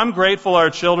 I'm grateful our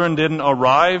children didn't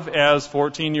arrive as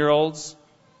 14-year-olds.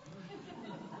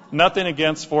 Nothing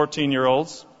against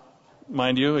 14-year-olds,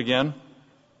 mind you, again.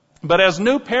 But as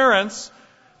new parents,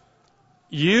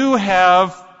 you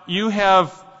have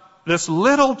this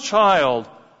little child,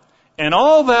 and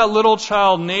all that little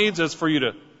child needs is for you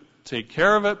to take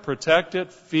care of it, protect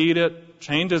it, feed it,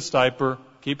 change its diaper,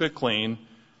 keep it clean,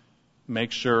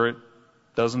 make sure it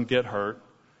doesn't get hurt.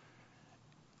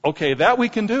 Okay, that we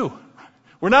can do.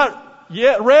 We're not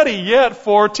yet ready yet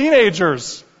for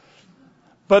teenagers.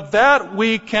 But that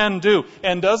we can do.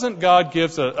 And doesn't God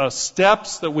give us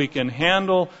steps that we can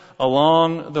handle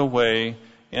along the way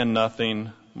and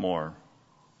nothing more?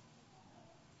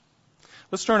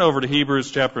 Let's turn over to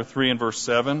Hebrews chapter 3 and verse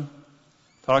 7,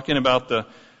 talking about the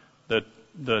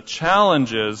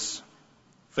challenges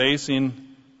facing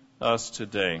us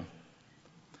today.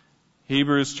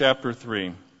 Hebrews chapter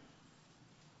 3.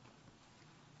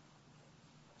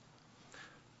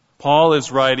 Paul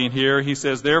is writing here, he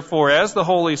says, "Therefore, as the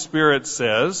Holy Spirit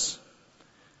says,"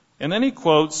 and then he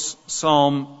quotes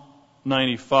Psalm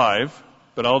 95,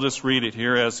 but I'll just read it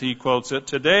here as he quotes it.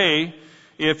 "Today,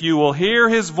 if you will hear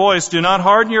His voice, do not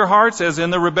harden your hearts as in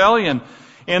the rebellion,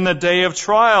 in the day of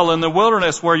trial in the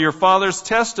wilderness, where your fathers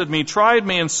tested me, tried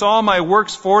me, and saw my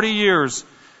works 40 years.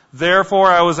 Therefore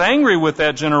I was angry with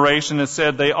that generation and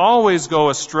said, they always go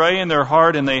astray in their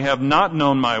heart, and they have not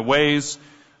known my ways.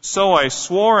 So I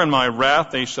swore in my wrath,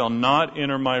 they shall not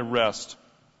enter my rest."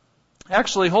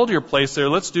 Actually, hold your place there.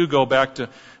 Let's go back to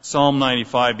Psalm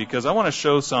 95, because I want to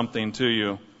show something to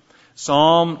you.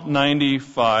 Psalm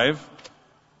 95.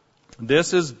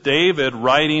 This is David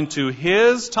writing to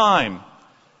his time.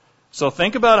 So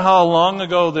think about how long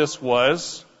ago this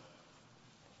was.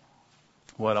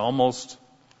 Almost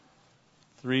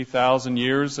 3,000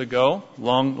 years ago.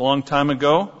 Long time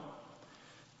ago.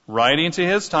 Writing to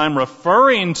his time,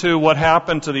 referring to what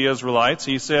happened to the Israelites,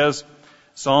 he says,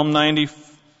 Psalm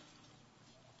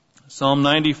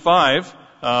 95,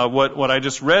 what I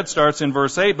just read starts in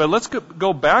verse 8, but let's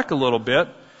go back a little bit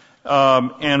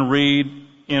and read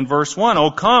in verse 1.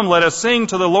 "O come, let us sing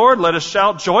to the Lord, let us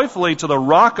shout joyfully to the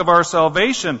rock of our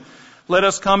salvation. Let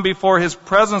us come before His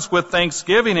presence with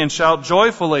thanksgiving and shout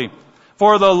joyfully.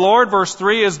 For the Lord, verse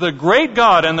 3, is the great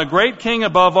God and the great King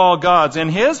above all gods. In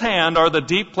His hand are the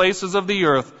deep places of the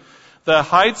earth. The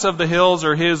heights of the hills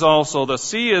are His also. The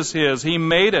sea is His. He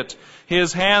made it.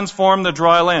 His hands formed the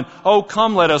dry land. Oh,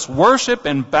 come, let us worship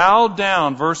and bow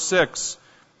down. Verse 6.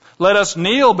 Let us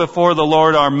kneel before the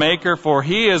Lord our Maker, for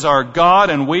He is our God,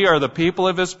 and we are the people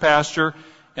of His pasture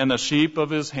and the sheep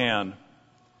of His hand.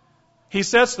 He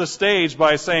sets the stage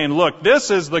by saying, look,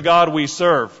 this is the God we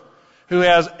serve, who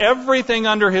has everything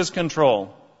under His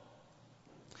control.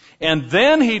 And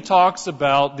then He talks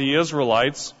about the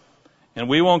Israelites, and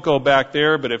we won't go back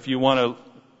there, but if you want to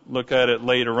look at it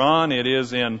later on, it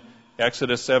is in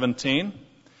Exodus 17.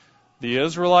 The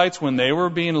Israelites, when they were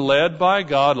being led by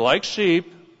God like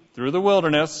sheep through the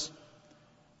wilderness,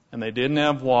 and they didn't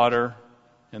have water,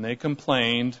 and they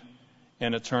complained,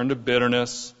 and it turned to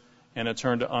bitterness, and it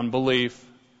turned to unbelief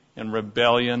and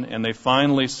rebellion, and they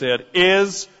finally said,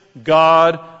 is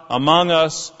God among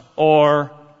us or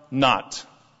not?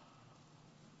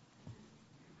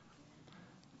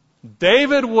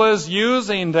 David was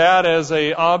using that as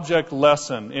an object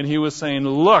lesson, and he was saying,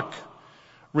 look,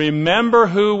 remember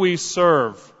who we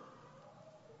serve.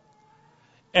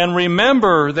 And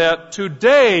remember that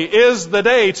today is the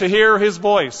day to hear His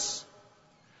voice.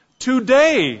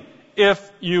 Today,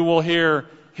 if you will hear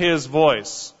His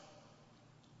voice,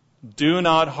 do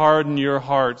not harden your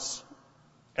hearts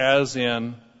as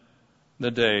in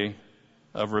the day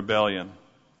of rebellion.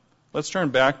 Let's turn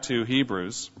back to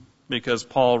Hebrews, because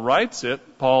Paul writes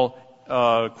it, Paul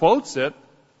quotes it,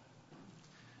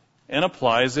 and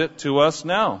applies it to us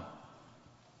now.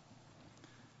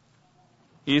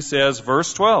 He says,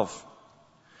 verse 12,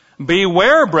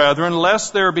 beware, brethren,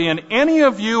 lest there be in any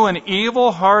of you an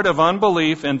evil heart of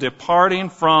unbelief in departing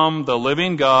from the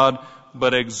living God,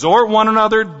 but exhort one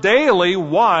another daily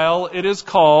while it is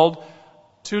called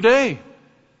today.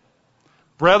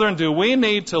 Brethren, do we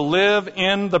need to live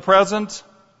in the present?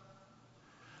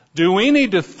 Do we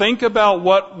need to think about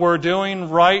what we're doing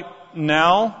right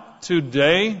now,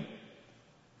 today?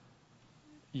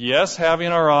 Yes, having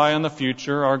our eye on the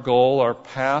future, our goal, our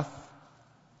path,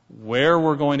 where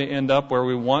we're going to end up, where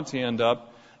we want to end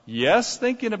up. Yes,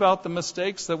 thinking about the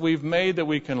mistakes that we've made that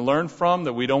we can learn from,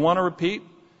 that we don't want to repeat,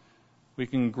 we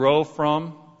can grow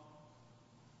from.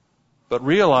 But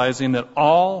realizing that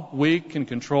all we can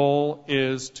control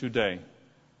is today.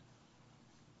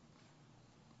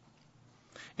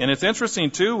 And it's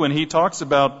interesting, too, when he talks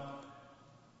about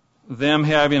them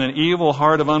having an evil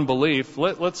heart of unbelief.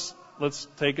 Let's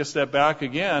take a step back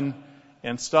again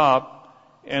and stop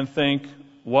and think,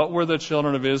 what were the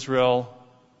children of Israel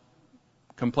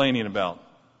complaining about?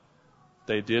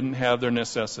 They didn't have their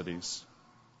necessities.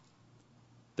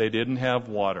 They didn't have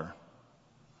water.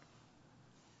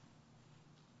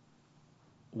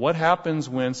 What happens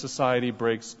when society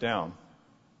breaks down?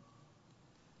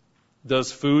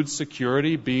 Does food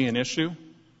security be an issue?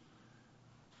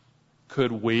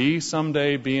 Could we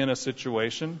someday be in a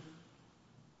situation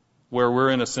where we're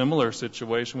in a similar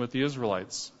situation with the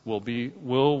Israelites?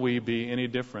 Will we be any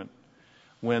different?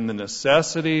 When the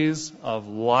necessities of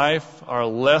life are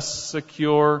less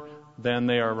secure than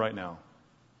they are right now,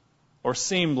 or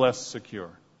seem less secure.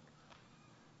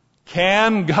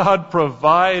 Can God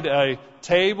provide a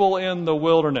table in the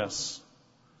wilderness?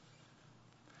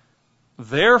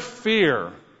 Their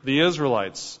fear, the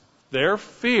Israelites, their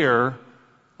fear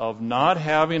of not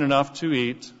having enough to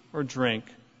eat or drink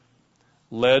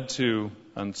led to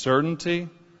uncertainty,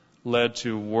 led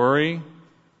to worry,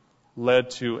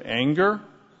 led to anger,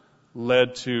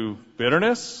 led to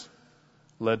bitterness,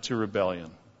 led to rebellion.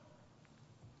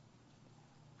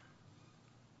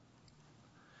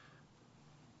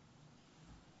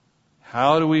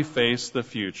 How do we face the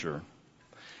future?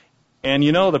 And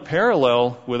you know, the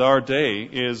parallel with our day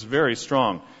is very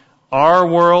strong. Our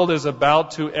world is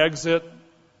about to exit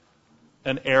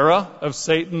an era of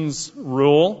Satan's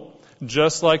rule,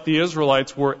 just like the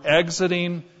Israelites were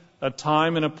exiting a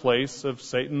time and a place of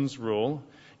Satan's rule,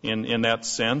 in that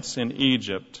sense, in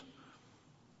Egypt.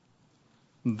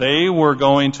 They were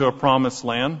going to a promised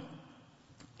land,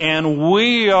 and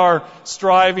we are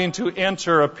striving to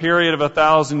enter a period of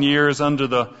 1,000 years under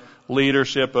the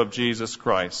leadership of Jesus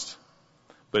Christ.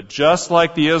 But just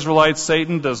like the Israelites,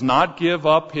 Satan does not give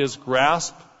up his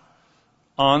grasp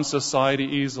on society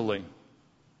easily.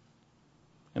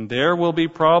 And there will be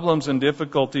problems and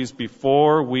difficulties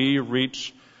before we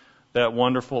reach that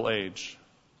wonderful age.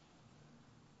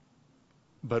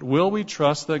 But will we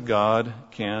trust that God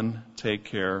can take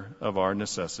care of our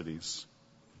necessities?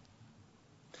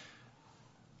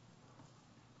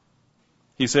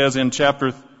 He says in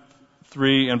chapter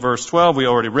 3 and verse 12, we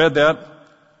already read that,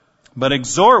 But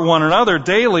exhort one another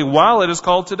daily while it is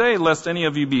called today, lest any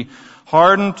of you be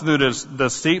hardened through the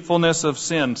deceitfulness of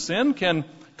sin. Sin can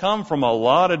come from a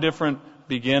lot of different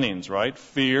beginnings, right?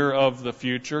 Fear of the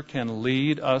future can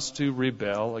lead us to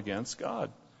rebel against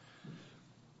God.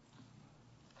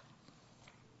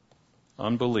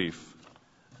 Unbelief,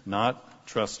 not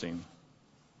trusting.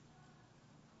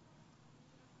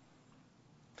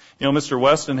 You know, Mr.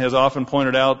 Weston has often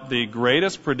pointed out the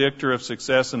greatest predictor of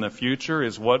success in the future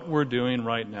is what we're doing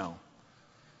right now.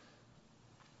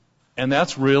 And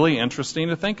that's really interesting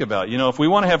to think about. You know, if we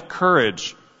want to have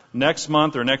courage next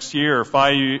month or next year or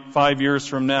 5 years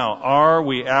from now, are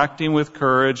we acting with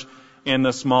courage in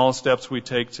the small steps we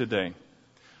take today?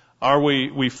 Are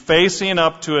we facing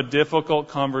up to a difficult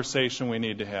conversation we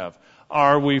need to have?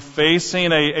 Are we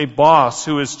facing a boss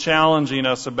who is challenging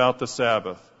us about the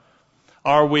Sabbath?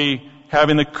 Are we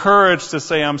having the courage to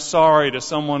say, I'm sorry to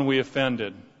someone we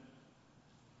offended?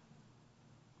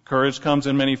 Courage comes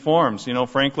in many forms. You know,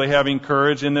 frankly, having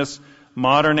courage in this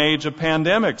modern age of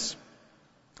pandemics.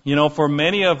 You know, for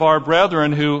many of our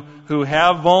brethren who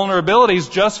have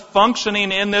vulnerabilities, just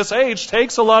functioning in this age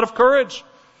takes a lot of courage.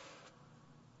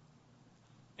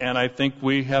 And I think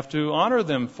we have to honor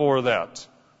them for that.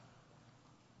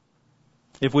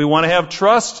 If we want to have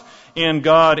trust in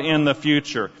God in the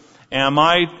future, am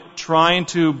I trying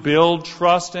to build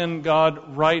trust in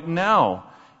God right now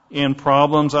in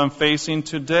problems I'm facing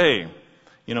today?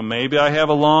 You know, maybe I have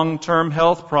a long-term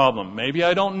health problem. Maybe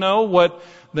I don't know what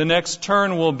the next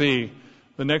turn will be,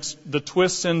 the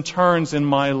twists and turns in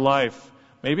my life.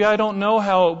 Maybe I don't know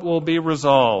how it will be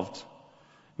resolved.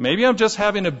 Maybe I'm just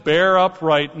having to bear up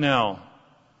right now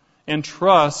and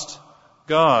trust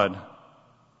God.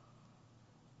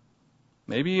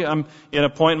 Maybe I'm in a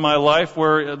point in my life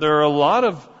where there are a lot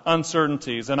of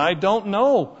uncertainties and I don't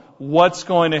know what's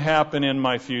going to happen in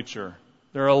my future.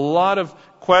 There are a lot of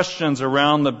questions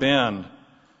around the bend.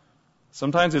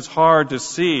 Sometimes it's hard to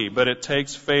see, but it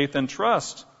takes faith and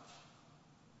trust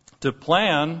to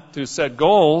plan, to set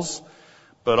goals,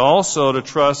 but also to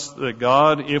trust that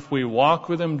God, if we walk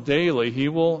with Him daily, He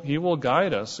will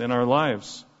guide us in our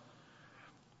lives.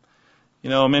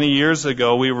 You know, many years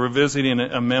ago, we were visiting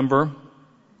a member,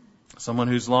 someone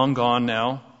who's long gone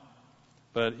now,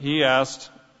 but he asked,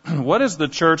 what is the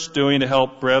church doing to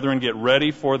help brethren get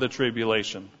ready for the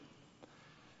tribulation?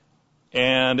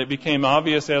 And it became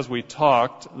obvious as we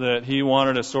talked that he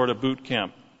wanted a sort of boot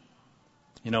camp,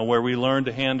 you know, where we learn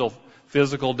to handle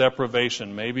physical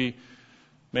deprivation, maybe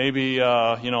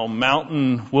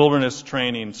mountain wilderness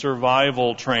training,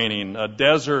 survival training, a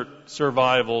desert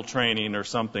survival training or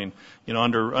something, you know,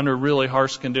 under really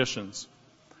harsh conditions.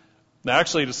 Now,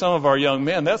 actually, to some of our young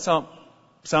men, that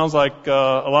sounds like a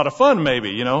lot of fun,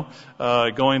 maybe, you know,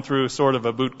 going through sort of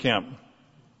a boot camp.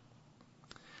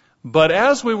 But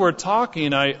as we were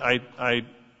talking, I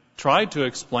tried to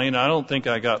explain, I don't think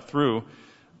I got through,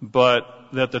 but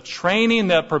that the training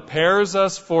that prepares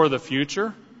us for the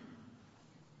future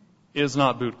is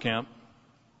not boot camp.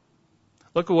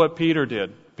 Look at what Peter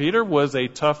did. Peter was a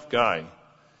tough guy.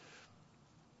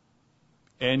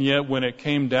 And yet when it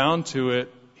came down to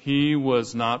it, he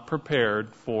was not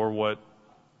prepared for what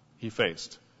he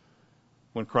faced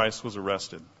when Christ was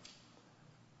arrested.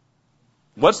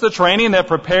 What's the training that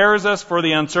prepares us for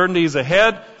the uncertainties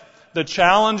ahead? The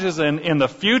challenges in the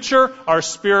future are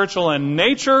spiritual in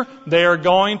nature. They are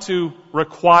going to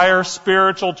require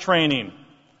spiritual training.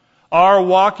 Our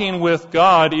walking with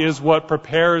God is what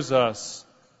prepares us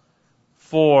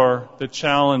for the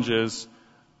challenges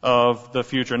of the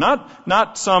future.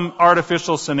 Not some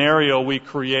artificial scenario we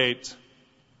create,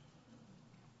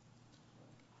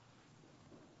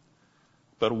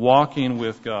 but walking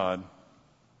with God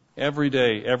every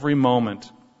day, every moment.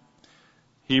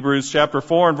 Hebrews chapter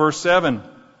 4 and verse 7,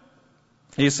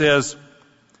 he says,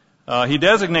 he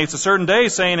designates a certain day,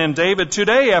 saying in David,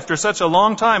 today, after such a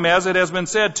long time, as it has been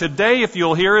said, today, if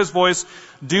you'll hear His voice,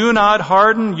 do not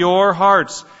harden your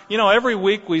hearts. You know, every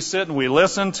week we sit and we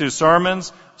listen to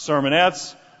sermons,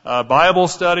 sermonettes, Bible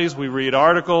studies, we read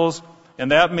articles,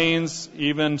 and that means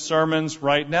even sermons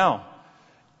right now.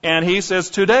 And he says,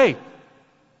 today,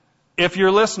 if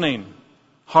you're listening,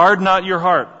 harden not your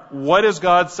heart. What is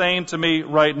God saying to me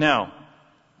right now?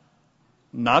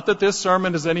 Not that this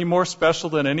sermon is any more special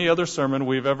than any other sermon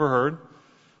we've ever heard,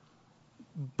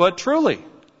 but truly,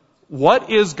 what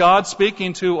is God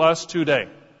speaking to us today?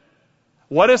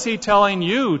 What is He telling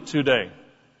you today?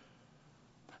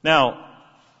 Now,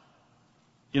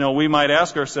 you know, we might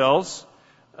ask ourselves,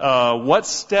 what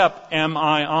step am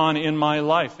I on in my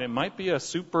life? It might be a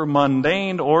super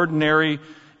mundane, ordinary,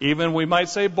 even we might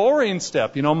say boring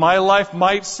step. You know, my life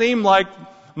might seem like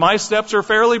my steps are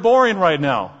fairly boring right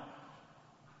now.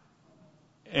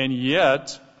 And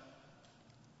yet,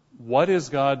 what is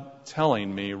God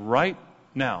telling me right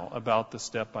now about the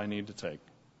step I need to take?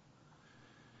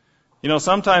 You know,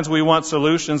 sometimes we want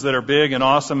solutions that are big and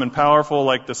awesome and powerful,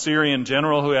 like the Syrian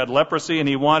general who had leprosy, and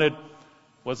he wanted,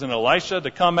 wasn't Elisha, to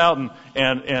come out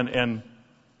and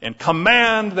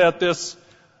command that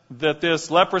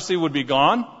this leprosy would be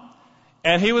gone.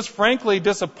 And he was frankly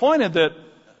disappointed that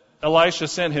Elisha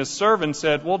sent his servant and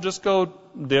said, well, just go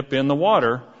dip in the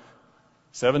water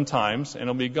 7 times and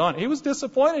it'll be gone. He was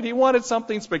disappointed. He wanted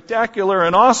something spectacular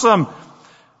and awesome.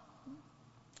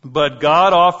 But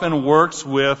God often works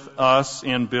with us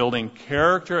in building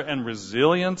character and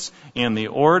resilience in the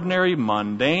ordinary,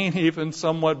 mundane, even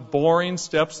somewhat boring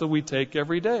steps that we take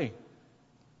every day.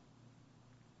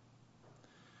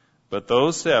 But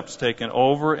those steps taken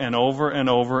over and over and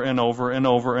over and over and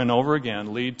over and over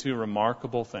again lead to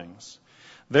remarkable things.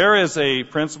 There is a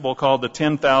principle called the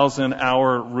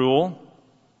 10,000-hour rule.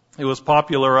 It was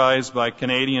popularized by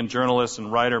Canadian journalist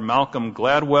and writer Malcolm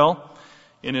Gladwell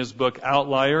in his book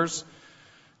Outliers.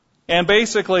 And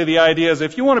basically the idea is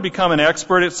if you want to become an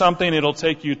expert at something, it'll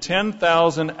take you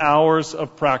 10,000 hours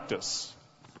of practice.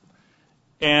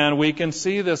 And we can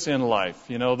see this in life.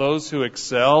 You know, those who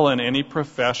excel in any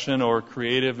profession or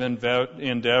creative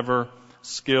endeavor,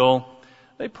 skill,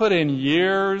 they put in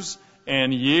years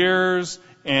and years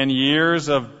and years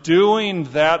of doing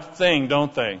that thing,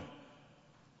 don't they?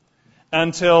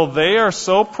 Until they are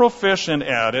so proficient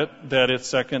at it that it's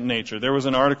second nature. There was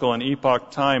an article in Epoch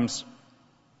Times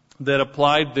that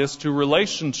applied this to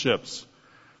relationships.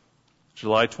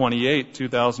 July 28,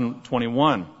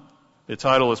 2021. The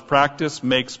title is Practice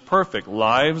Makes Perfect,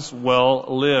 Lives Well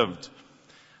Lived.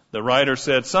 The writer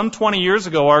said, some 20 years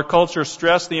ago, our culture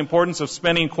stressed the importance of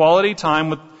spending quality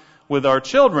time with our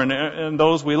children and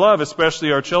those we love,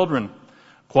 especially our children.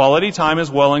 Quality time is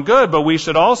well and good, but we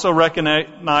should also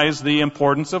recognize the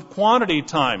importance of quantity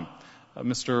time.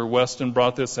 Mr. Weston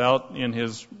brought this out in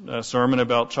his sermon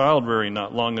about child rearing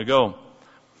not long ago.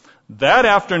 That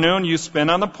afternoon you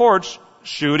spend on the porch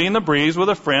shooting the breeze with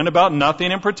a friend about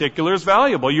nothing in particular is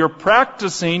valuable. You're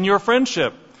practicing your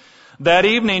friendship. That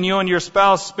evening you and your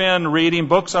spouse spend reading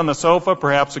books on the sofa,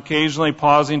 perhaps occasionally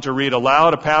pausing to read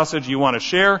aloud a passage you want to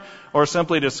share, or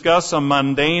simply discuss some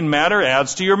mundane matter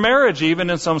adds to your marriage, even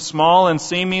in some small and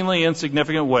seemingly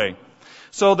insignificant way.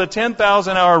 So the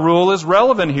 10,000-hour rule is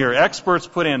relevant here. Experts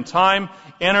put in time,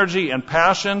 energy, and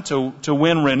passion to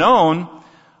win renown.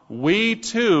 We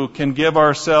too can give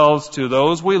ourselves to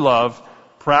those we love,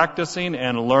 practicing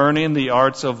and learning the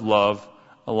arts of love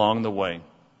along the way.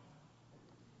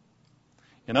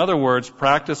 In other words,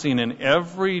 practicing in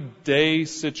everyday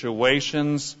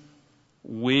situations,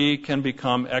 we can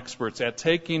become experts at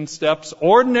taking steps,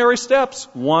 ordinary steps,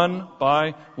 one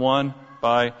by one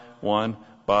by one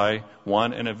by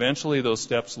one, and eventually those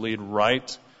steps lead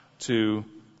right to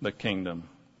the kingdom.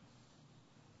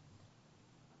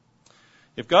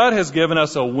 If God has given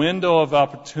us a window of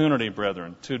opportunity,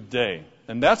 brethren, today,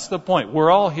 and that's the point,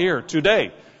 we're all here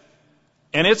today,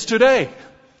 and it's today.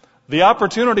 The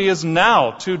opportunity is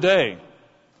now, today.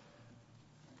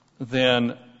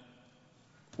 Then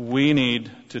we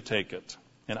need to take it.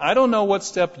 And I don't know what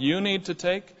step you need to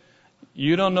take.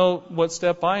 You don't know what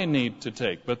step I need to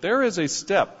take. But there is a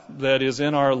step that is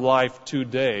in our life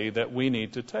today that we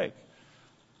need to take.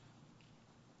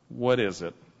 What is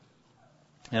it?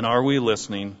 And are we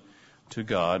listening to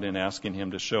God and asking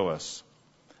Him to show us?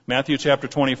 Matthew chapter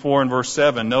 24 and verse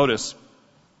 7. Notice,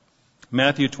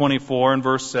 Matthew 24 and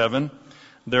verse 7.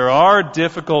 There are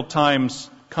difficult times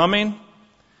coming.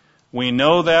 We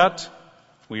know that.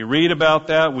 We read about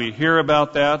that. We hear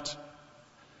about that.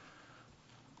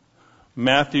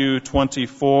 Matthew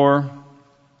 24.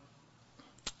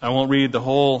 I won't read the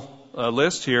whole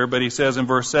list here, but he says in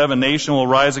verse 7, nation will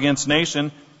rise against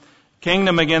nation,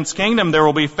 kingdom against kingdom. There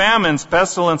will be famines,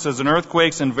 pestilences, and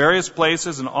earthquakes in various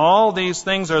places, and all these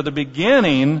things are the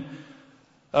beginning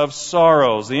of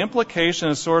sorrows. The implication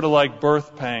is sort of like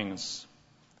birth pangs,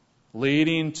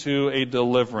 leading to a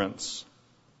deliverance.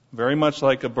 Very much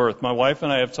like a birth. My wife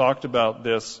and I have talked about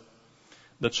this,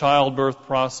 the childbirth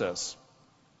process.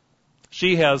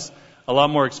 She has a lot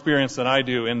more experience than I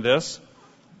do in this.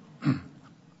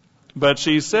 But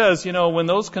she says, you know, when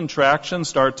those contractions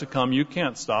start to come, you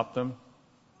can't stop them.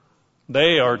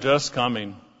 They are just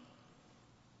coming.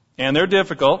 And they're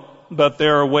difficult, but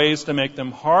there are ways to make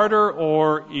them harder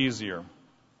or easier.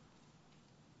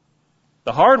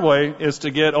 The hard way is to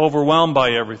get overwhelmed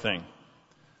by everything.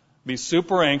 Be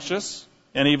super anxious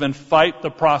and even fight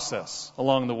the process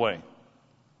along the way.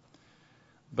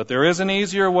 But there is an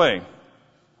easier way.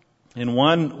 And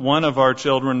one of our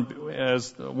children,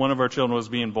 as one of our children was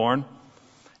being born,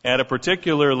 at a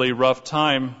particularly rough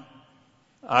time,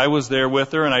 I was there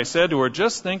with her, and I said to her,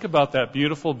 just think about that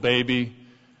beautiful baby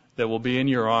that will be in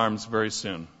your arms very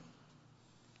soon.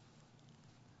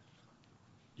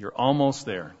 You're almost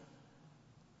there.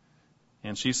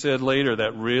 And she said later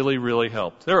that really, really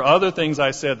helped. There are other things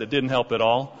I said that didn't help at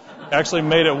all. Actually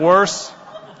made it worse.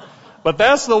 But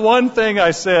that's the one thing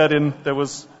I said that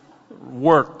was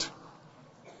worked.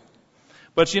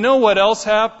 But you know what else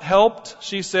helped,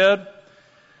 she said?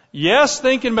 Yes,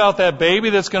 thinking about that baby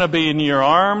that's going to be in your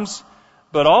arms,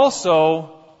 but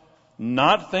also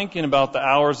not thinking about the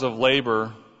hours of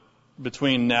labor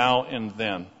between now and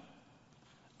then,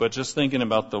 but just thinking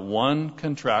about the one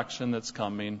contraction that's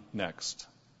coming next.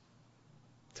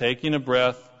 Taking a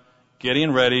breath,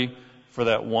 getting ready for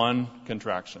that one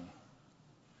contraction.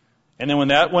 And then when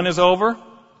that one is over,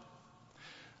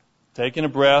 taking a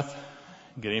breath,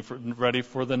 getting ready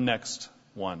for the next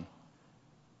one.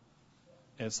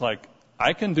 It's like,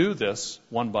 I can do this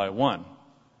one by one.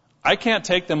 I can't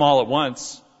take them all at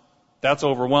once. That's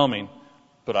overwhelming.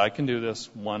 But I can do this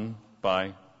one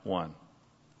by one.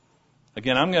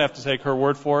 Again, I'm going to have to take her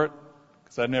word for it,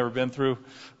 because I've never been through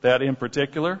that in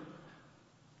particular.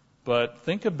 But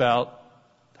think about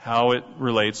how it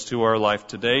relates to our life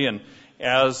today. And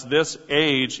as this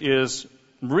age is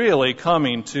really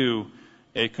coming to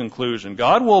a conclusion,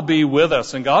 God will be with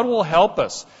us, and God will help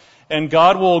us. And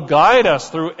God will guide us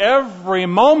through every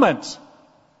moment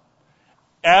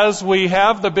as we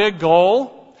have the big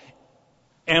goal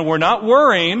and we're not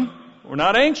worrying, we're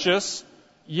not anxious.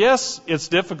 Yes, it's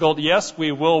difficult. Yes,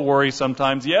 we will worry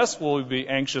sometimes. Yes, we'll be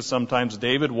anxious sometimes.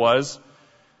 David was.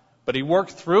 But he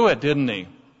worked through it, didn't he?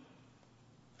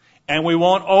 And we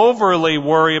won't overly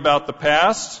worry about the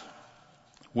past.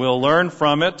 We'll learn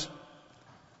from it.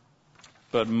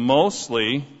 But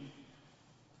mostly,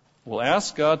 we'll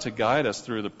ask God to guide us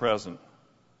through the present.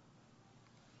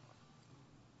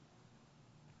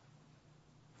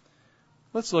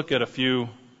 Let's look at a few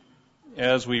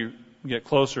as we get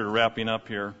closer to wrapping up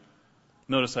here.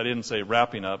 Notice I didn't say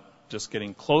wrapping up, just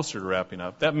getting closer to wrapping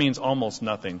up. That means almost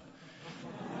nothing.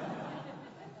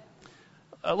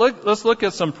 Let's look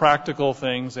at some practical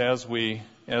things as we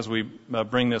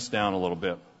bring this down a little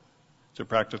bit to a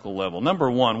practical level. Number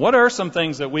one, what are some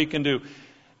things that we can do?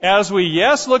 As we,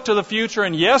 yes, look to the future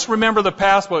and, yes, remember the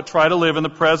past, but try to live in the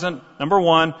present. Number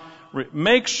one,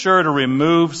 make sure to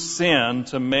remove sin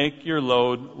to make your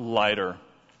load lighter.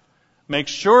 Make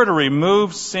sure to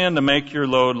remove sin to make your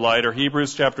load lighter.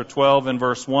 Hebrews chapter 12 and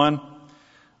verse 1,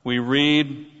 we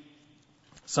read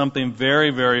something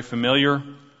very, very familiar.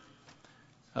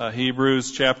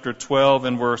 Hebrews chapter 12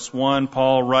 and verse 1,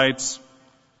 Paul writes,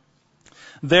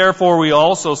 therefore we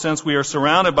also, since we are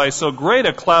surrounded by so great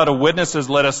a cloud of witnesses,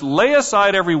 let us lay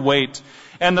aside every weight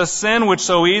and the sin which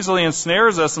so easily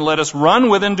ensnares us, and let us run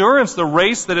with endurance the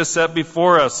race that is set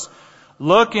before us,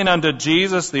 looking unto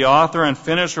Jesus, the author and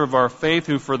finisher of our faith,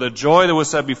 who for the joy that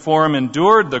was set before him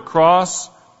endured the cross,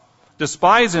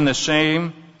 despising the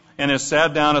shame, and is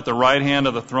sat down at the right hand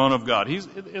of the throne of God.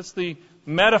 It's the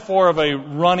metaphor of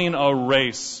running a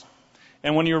race.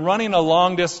 And when you're running a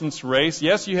long-distance race,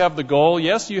 yes, you have the goal.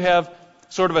 Yes, you have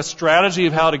sort of a strategy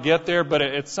of how to get there. But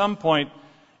at some point,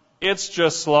 it's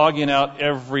just slogging out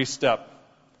every step.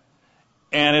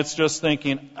 And it's just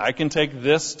thinking, I can take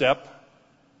this step.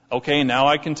 Okay, now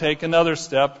I can take another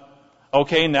step.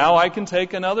 Okay, now I can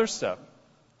take another step.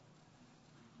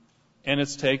 And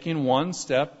it's taking one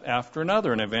step after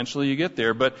another. And eventually you get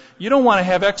there. But you don't want to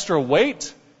have extra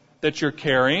weight that you're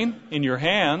carrying in your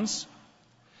hands.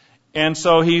 And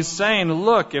so he's saying,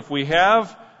 look,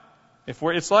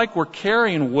 it's like we're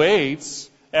carrying weights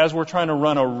as we're trying to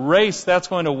run a race, that's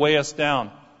going to weigh us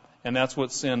down. And that's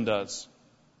what sin does.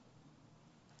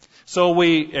 So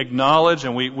we acknowledge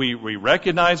and we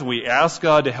recognize, we ask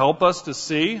God to help us to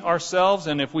see ourselves.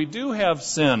 And if we do have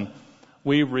sin,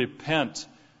 we repent.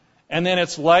 And then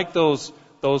it's like those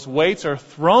weights are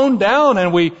thrown down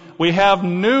and we have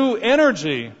new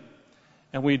energy.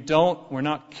 And we're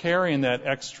not carrying that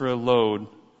extra load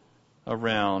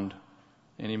around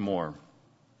anymore.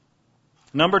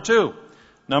 Number two,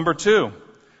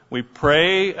 we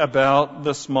pray about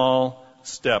the small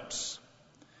steps.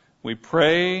 We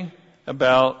pray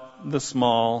about the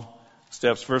small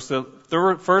steps.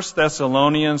 First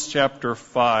Thessalonians chapter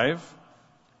 5.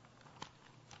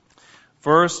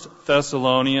 1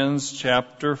 Thessalonians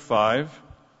chapter 5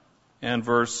 and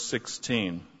verse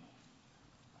 16.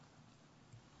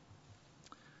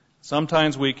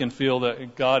 Sometimes we can feel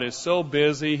that God is so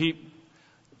busy.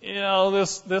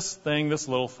 this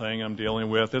little thing I'm dealing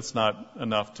with, it's not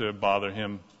enough to bother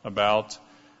him about.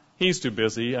 He's too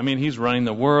busy. I mean, he's running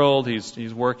the world.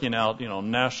 He's working out,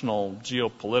 national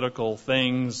geopolitical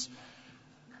things.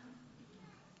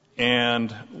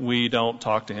 And we don't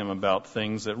talk to him about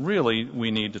things that really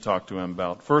we need to talk to him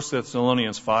about. 1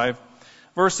 Thessalonians 5,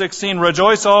 verse 16,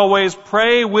 rejoice always,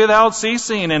 pray without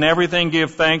ceasing, and everything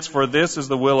give thanks, for this is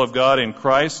the will of God in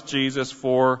Christ Jesus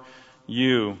for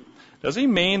you. Does he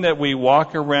mean that we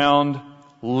walk around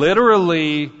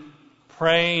literally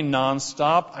praying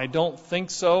nonstop? I don't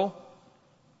think so.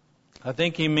 I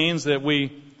think he means that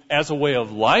we, as a way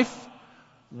of life,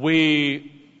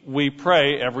 we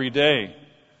pray every day.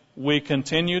 We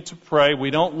continue to pray.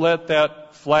 We don't let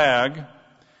that flag.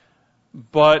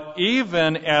 But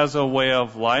even as a way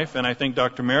of life, and I think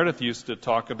Dr. Meredith used to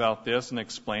talk about this and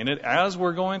explain it, as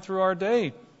we're going through our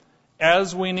day,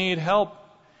 as we need help,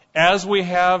 as we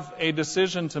have a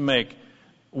decision to make,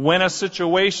 when a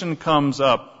situation comes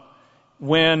up,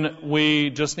 when we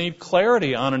just need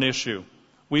clarity on an issue,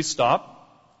 we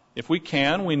stop. If we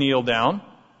can, we kneel down.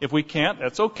 If we can't,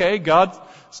 that's okay. God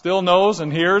still knows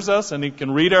and hears us, and He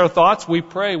can read our thoughts. We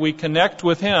pray. We connect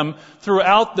with Him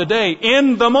throughout the day,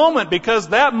 in the moment, because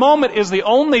that moment is the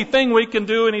only thing we can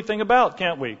do anything about,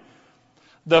 can't we?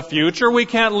 The future we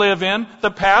can't live in.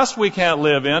 The past we can't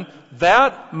live in.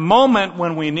 That moment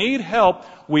when we need help,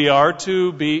 we are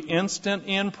to be instant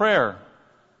in prayer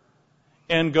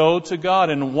and go to God.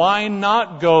 And why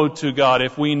not go to God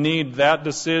if we need that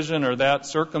decision or that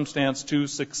circumstance to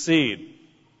succeed?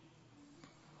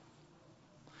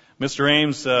 Mr.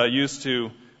 Ames used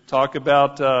to talk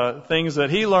about things that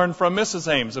he learned from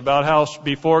Mrs. Ames, about how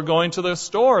before going to the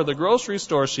store, the grocery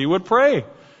store, she would pray.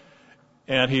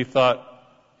 And he thought,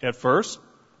 at first,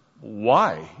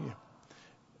 why?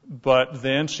 But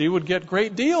then she would get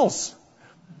great deals.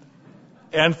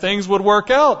 And things would work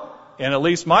out. And at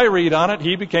least my read on it,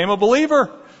 he became a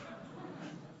believer.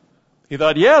 He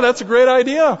thought, yeah, that's a great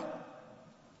idea.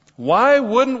 Why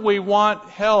wouldn't we want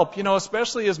help?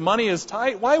 Especially as money is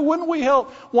tight. Why wouldn't we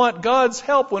want God's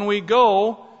help when we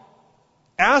go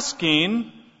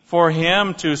asking for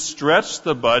Him to stretch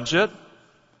the budget,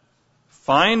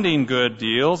 finding good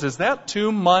deals? Is that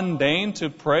too mundane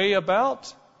to pray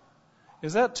about?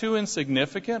 Is that too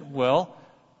insignificant? Well,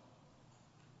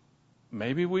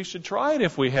 maybe we should try it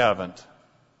if we haven't.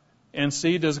 And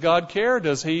see, does God care?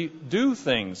 Does He do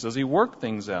things? Does He work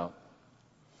things out?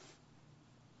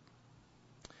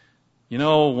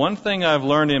 One thing I've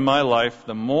learned in my life,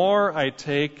 the more I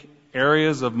take different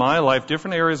areas of my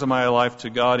life to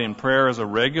God in prayer as a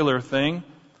regular thing,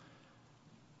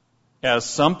 as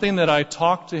something that I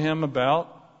talk to Him about,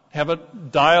 have a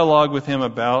dialogue with Him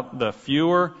about, the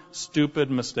fewer stupid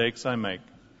mistakes I make.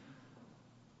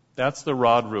 That's the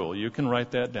rod rule. You can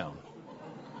write that down.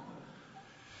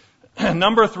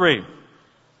 Number three,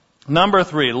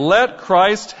 let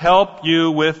Christ help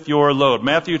you with your load.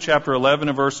 Matthew chapter 11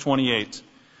 and verse 28.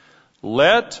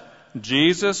 Let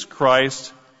Jesus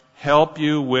Christ help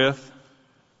you with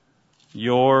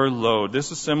your load.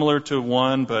 This is similar to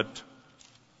one, but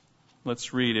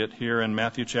let's read it here in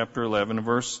Matthew chapter 11 and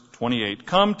verse 28.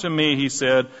 Come to me, He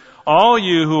said, all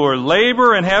you who are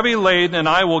labor and heavy laden, and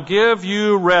I will give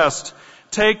you rest.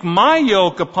 Take my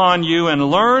yoke upon you and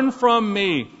learn from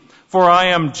me. For I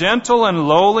am gentle and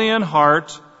lowly in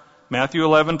heart, Matthew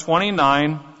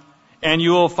 11:29, and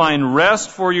you will find rest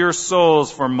for your souls,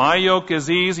 for my yoke is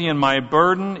easy and my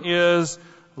burden is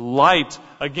light.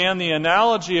 Again, the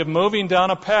analogy of moving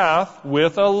down a path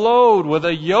with a load, with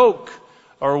a yoke,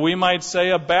 or we might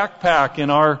say a backpack in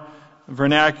our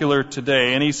vernacular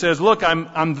today. And He says, look,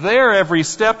 I'm there every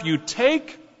step you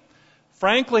take.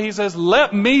 Frankly, He says,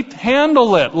 let me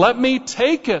handle it. Let me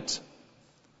take it.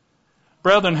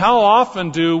 Brethren, how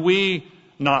often do we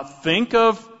not think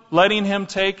of letting Him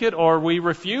take it, or we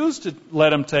refuse to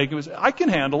let Him take it? We say, I can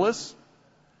handle this.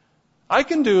 I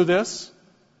can do this.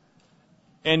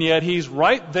 And yet He's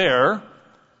right there.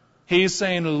 He's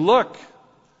saying, look,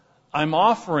 I'm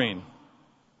offering.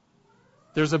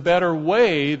 There's a better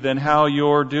way than how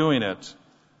you're doing it.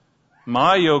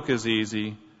 My yoke is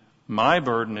easy. My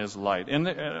burden is light. And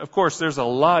of course, there's a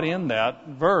lot in that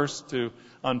verse to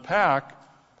unpack.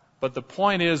 But the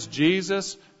point is,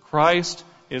 Jesus Christ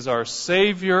is our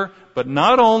Savior, but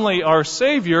not only our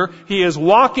Savior, He is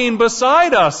walking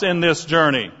beside us in this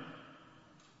journey.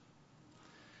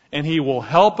 And He will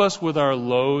help us with our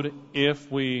load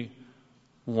if we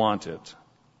want it.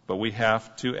 But we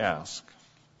have to ask.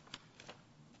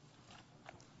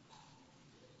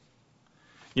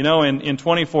 In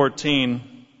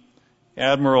 2014,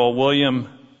 Admiral William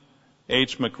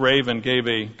H. McRaven gave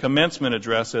a commencement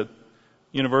address at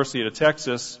University of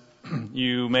Texas.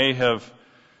 You may have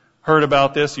heard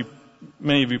about this.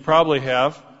 Many of you probably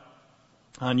have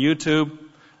on YouTube.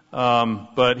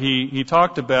 But he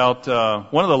talked about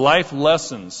one of the life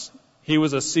lessons. He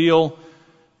was a SEAL.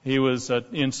 He was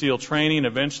in SEAL training.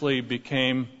 Eventually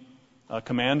became a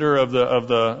commander of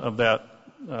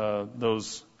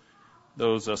those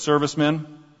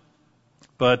servicemen.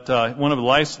 But one of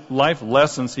the life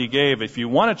lessons he gave: if you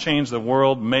want to change the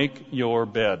world, make your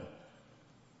bed.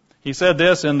 He said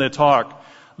this in the talk: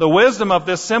 "The wisdom of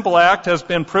this simple act has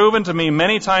been proven to me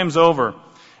many times over.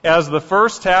 As the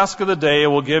first task of the day, it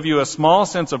will give you a small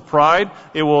sense of pride.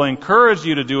 It will encourage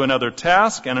you to do another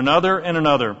task and another and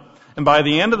another. And by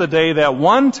the end of the day, that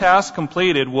one task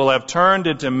completed will have turned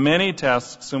into many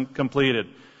tasks completed.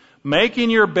 Making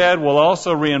your bed will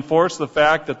also reinforce the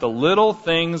fact that the little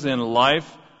things in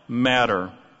life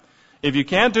matter. If you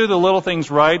can't do the little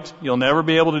things right, you'll never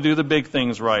be able to do the big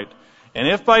things right. And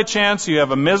if by chance you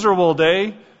have a miserable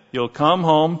day, you'll come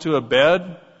home to a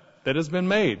bed that has been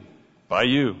made by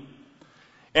you.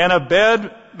 And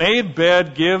a made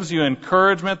bed gives you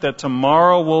encouragement that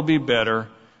tomorrow will be better.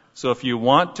 So if you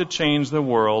want to change the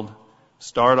world,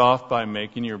 start off by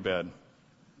making your bed."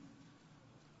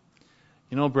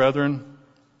 You know, brethren,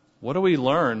 what do we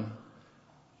learn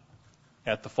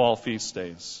at the fall feast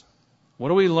days? What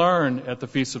do we learn at the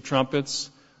Feast of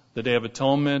Trumpets, the Day of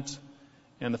Atonement,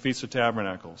 and the Feast of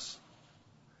Tabernacles?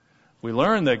 We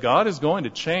learn that God is going to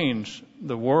change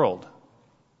the world,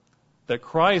 that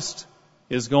Christ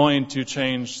is going to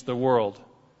change the world.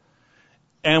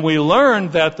 And we learn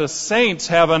that the saints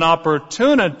have an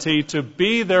opportunity to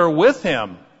be there with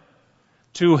Him,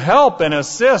 to help and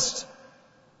assist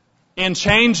in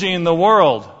changing the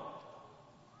world.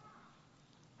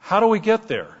 How do we get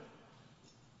there?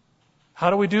 How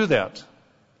do we do that?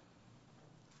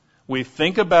 We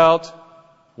think about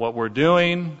what we're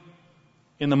doing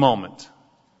in the moment,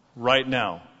 right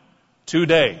now,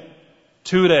 today.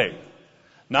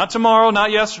 Not tomorrow,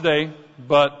 not yesterday,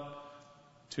 but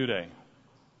today.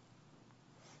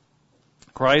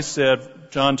 Christ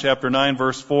said, John chapter 9,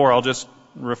 verse 4, I'll just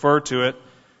refer to it.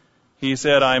 He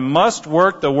said, "I must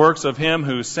work the works of Him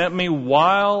who sent me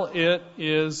while it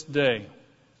is day.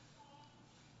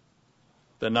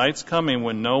 The night's coming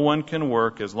when no one can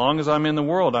work. As long as I'm in the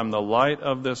world, I'm the light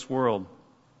of this world."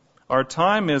 Our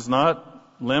time is not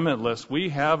limitless. We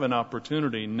have an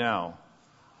opportunity now,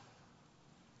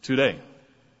 today,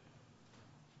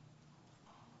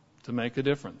 to make a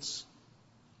difference,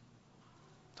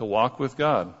 to walk with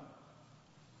God,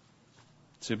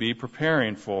 to be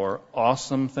preparing for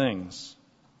awesome things.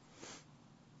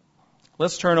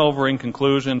 Let's turn over in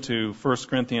conclusion to 1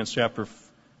 Corinthians chapter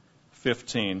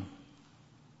 15.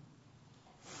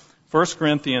 1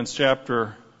 Corinthians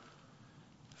chapter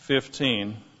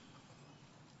 15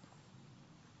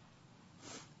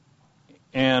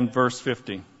 and verse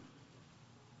 50.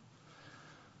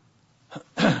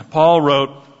 Paul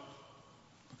wrote,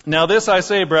 "Now this I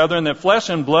say, brethren, that flesh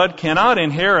and blood cannot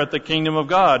inherit the kingdom of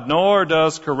God, nor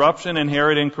does corruption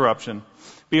inherit incorruption.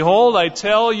 Behold, I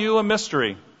tell you a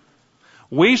mystery.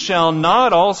 We shall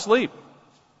not all sleep,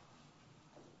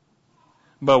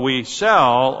 but we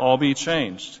shall all be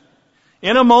changed.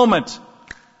 In a moment,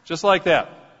 just like that,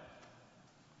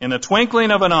 in the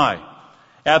twinkling of an eye,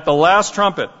 at the last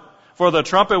trumpet. For the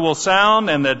trumpet will sound,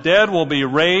 and the dead will be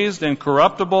raised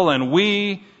incorruptible, and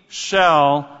we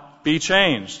shall be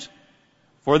changed.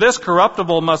 For this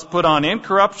corruptible must put on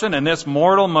incorruption, and this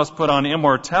mortal must put on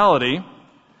immortality.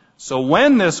 So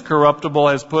when this corruptible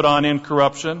has put on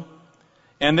incorruption,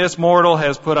 and this mortal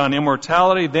has put on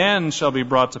immortality, then shall be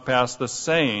brought to pass the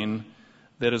saying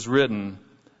that is written,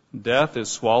 Death is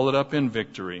swallowed up in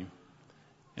victory,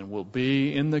 and will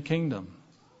be in the kingdom."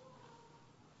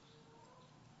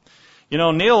 You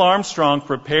know, Neil Armstrong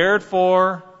prepared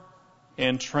for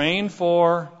and trained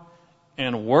for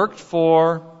and worked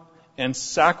for and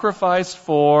sacrificed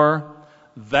for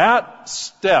that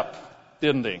step,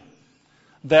 didn't he?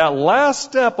 That last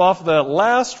step off that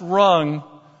last rung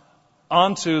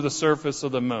onto the surface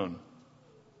of the moon.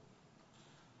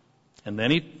 And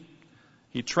then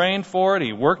he trained for it,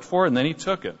 he worked for it, and then he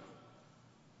took it.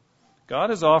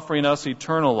 God is offering us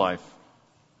eternal life.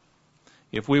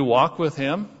 If we walk with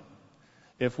Him,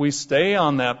 if we stay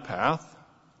on that path,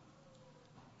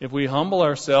 if we humble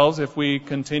ourselves, if we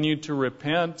continue to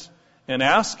repent and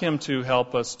ask Him to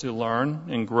help us to learn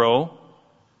and grow,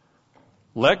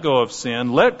 let go of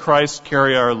sin, let Christ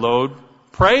carry our load,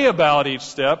 pray about each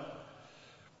step,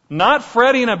 not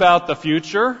fretting about the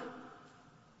future,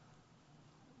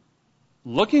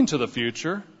 looking to the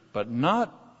future, but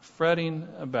not fretting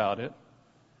about it,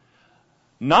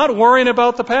 not worrying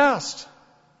about the past.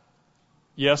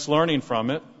 Yes, learning from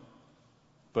it,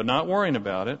 but not worrying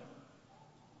about it.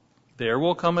 There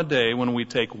will come a day when we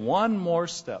take one more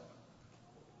step.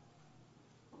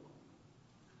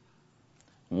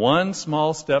 One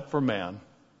small step for man,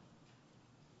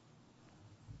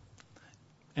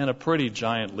 and a pretty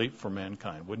giant leap for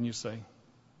mankind, wouldn't you say?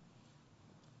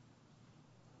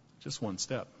 Just one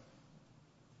step.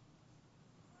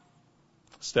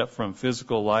 Step from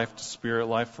physical life to spirit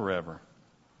life forever.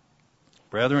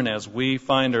 Brethren, as we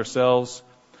find ourselves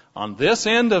on this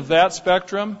end of that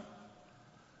spectrum,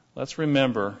 let's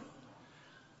remember,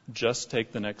 just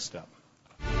take the next step.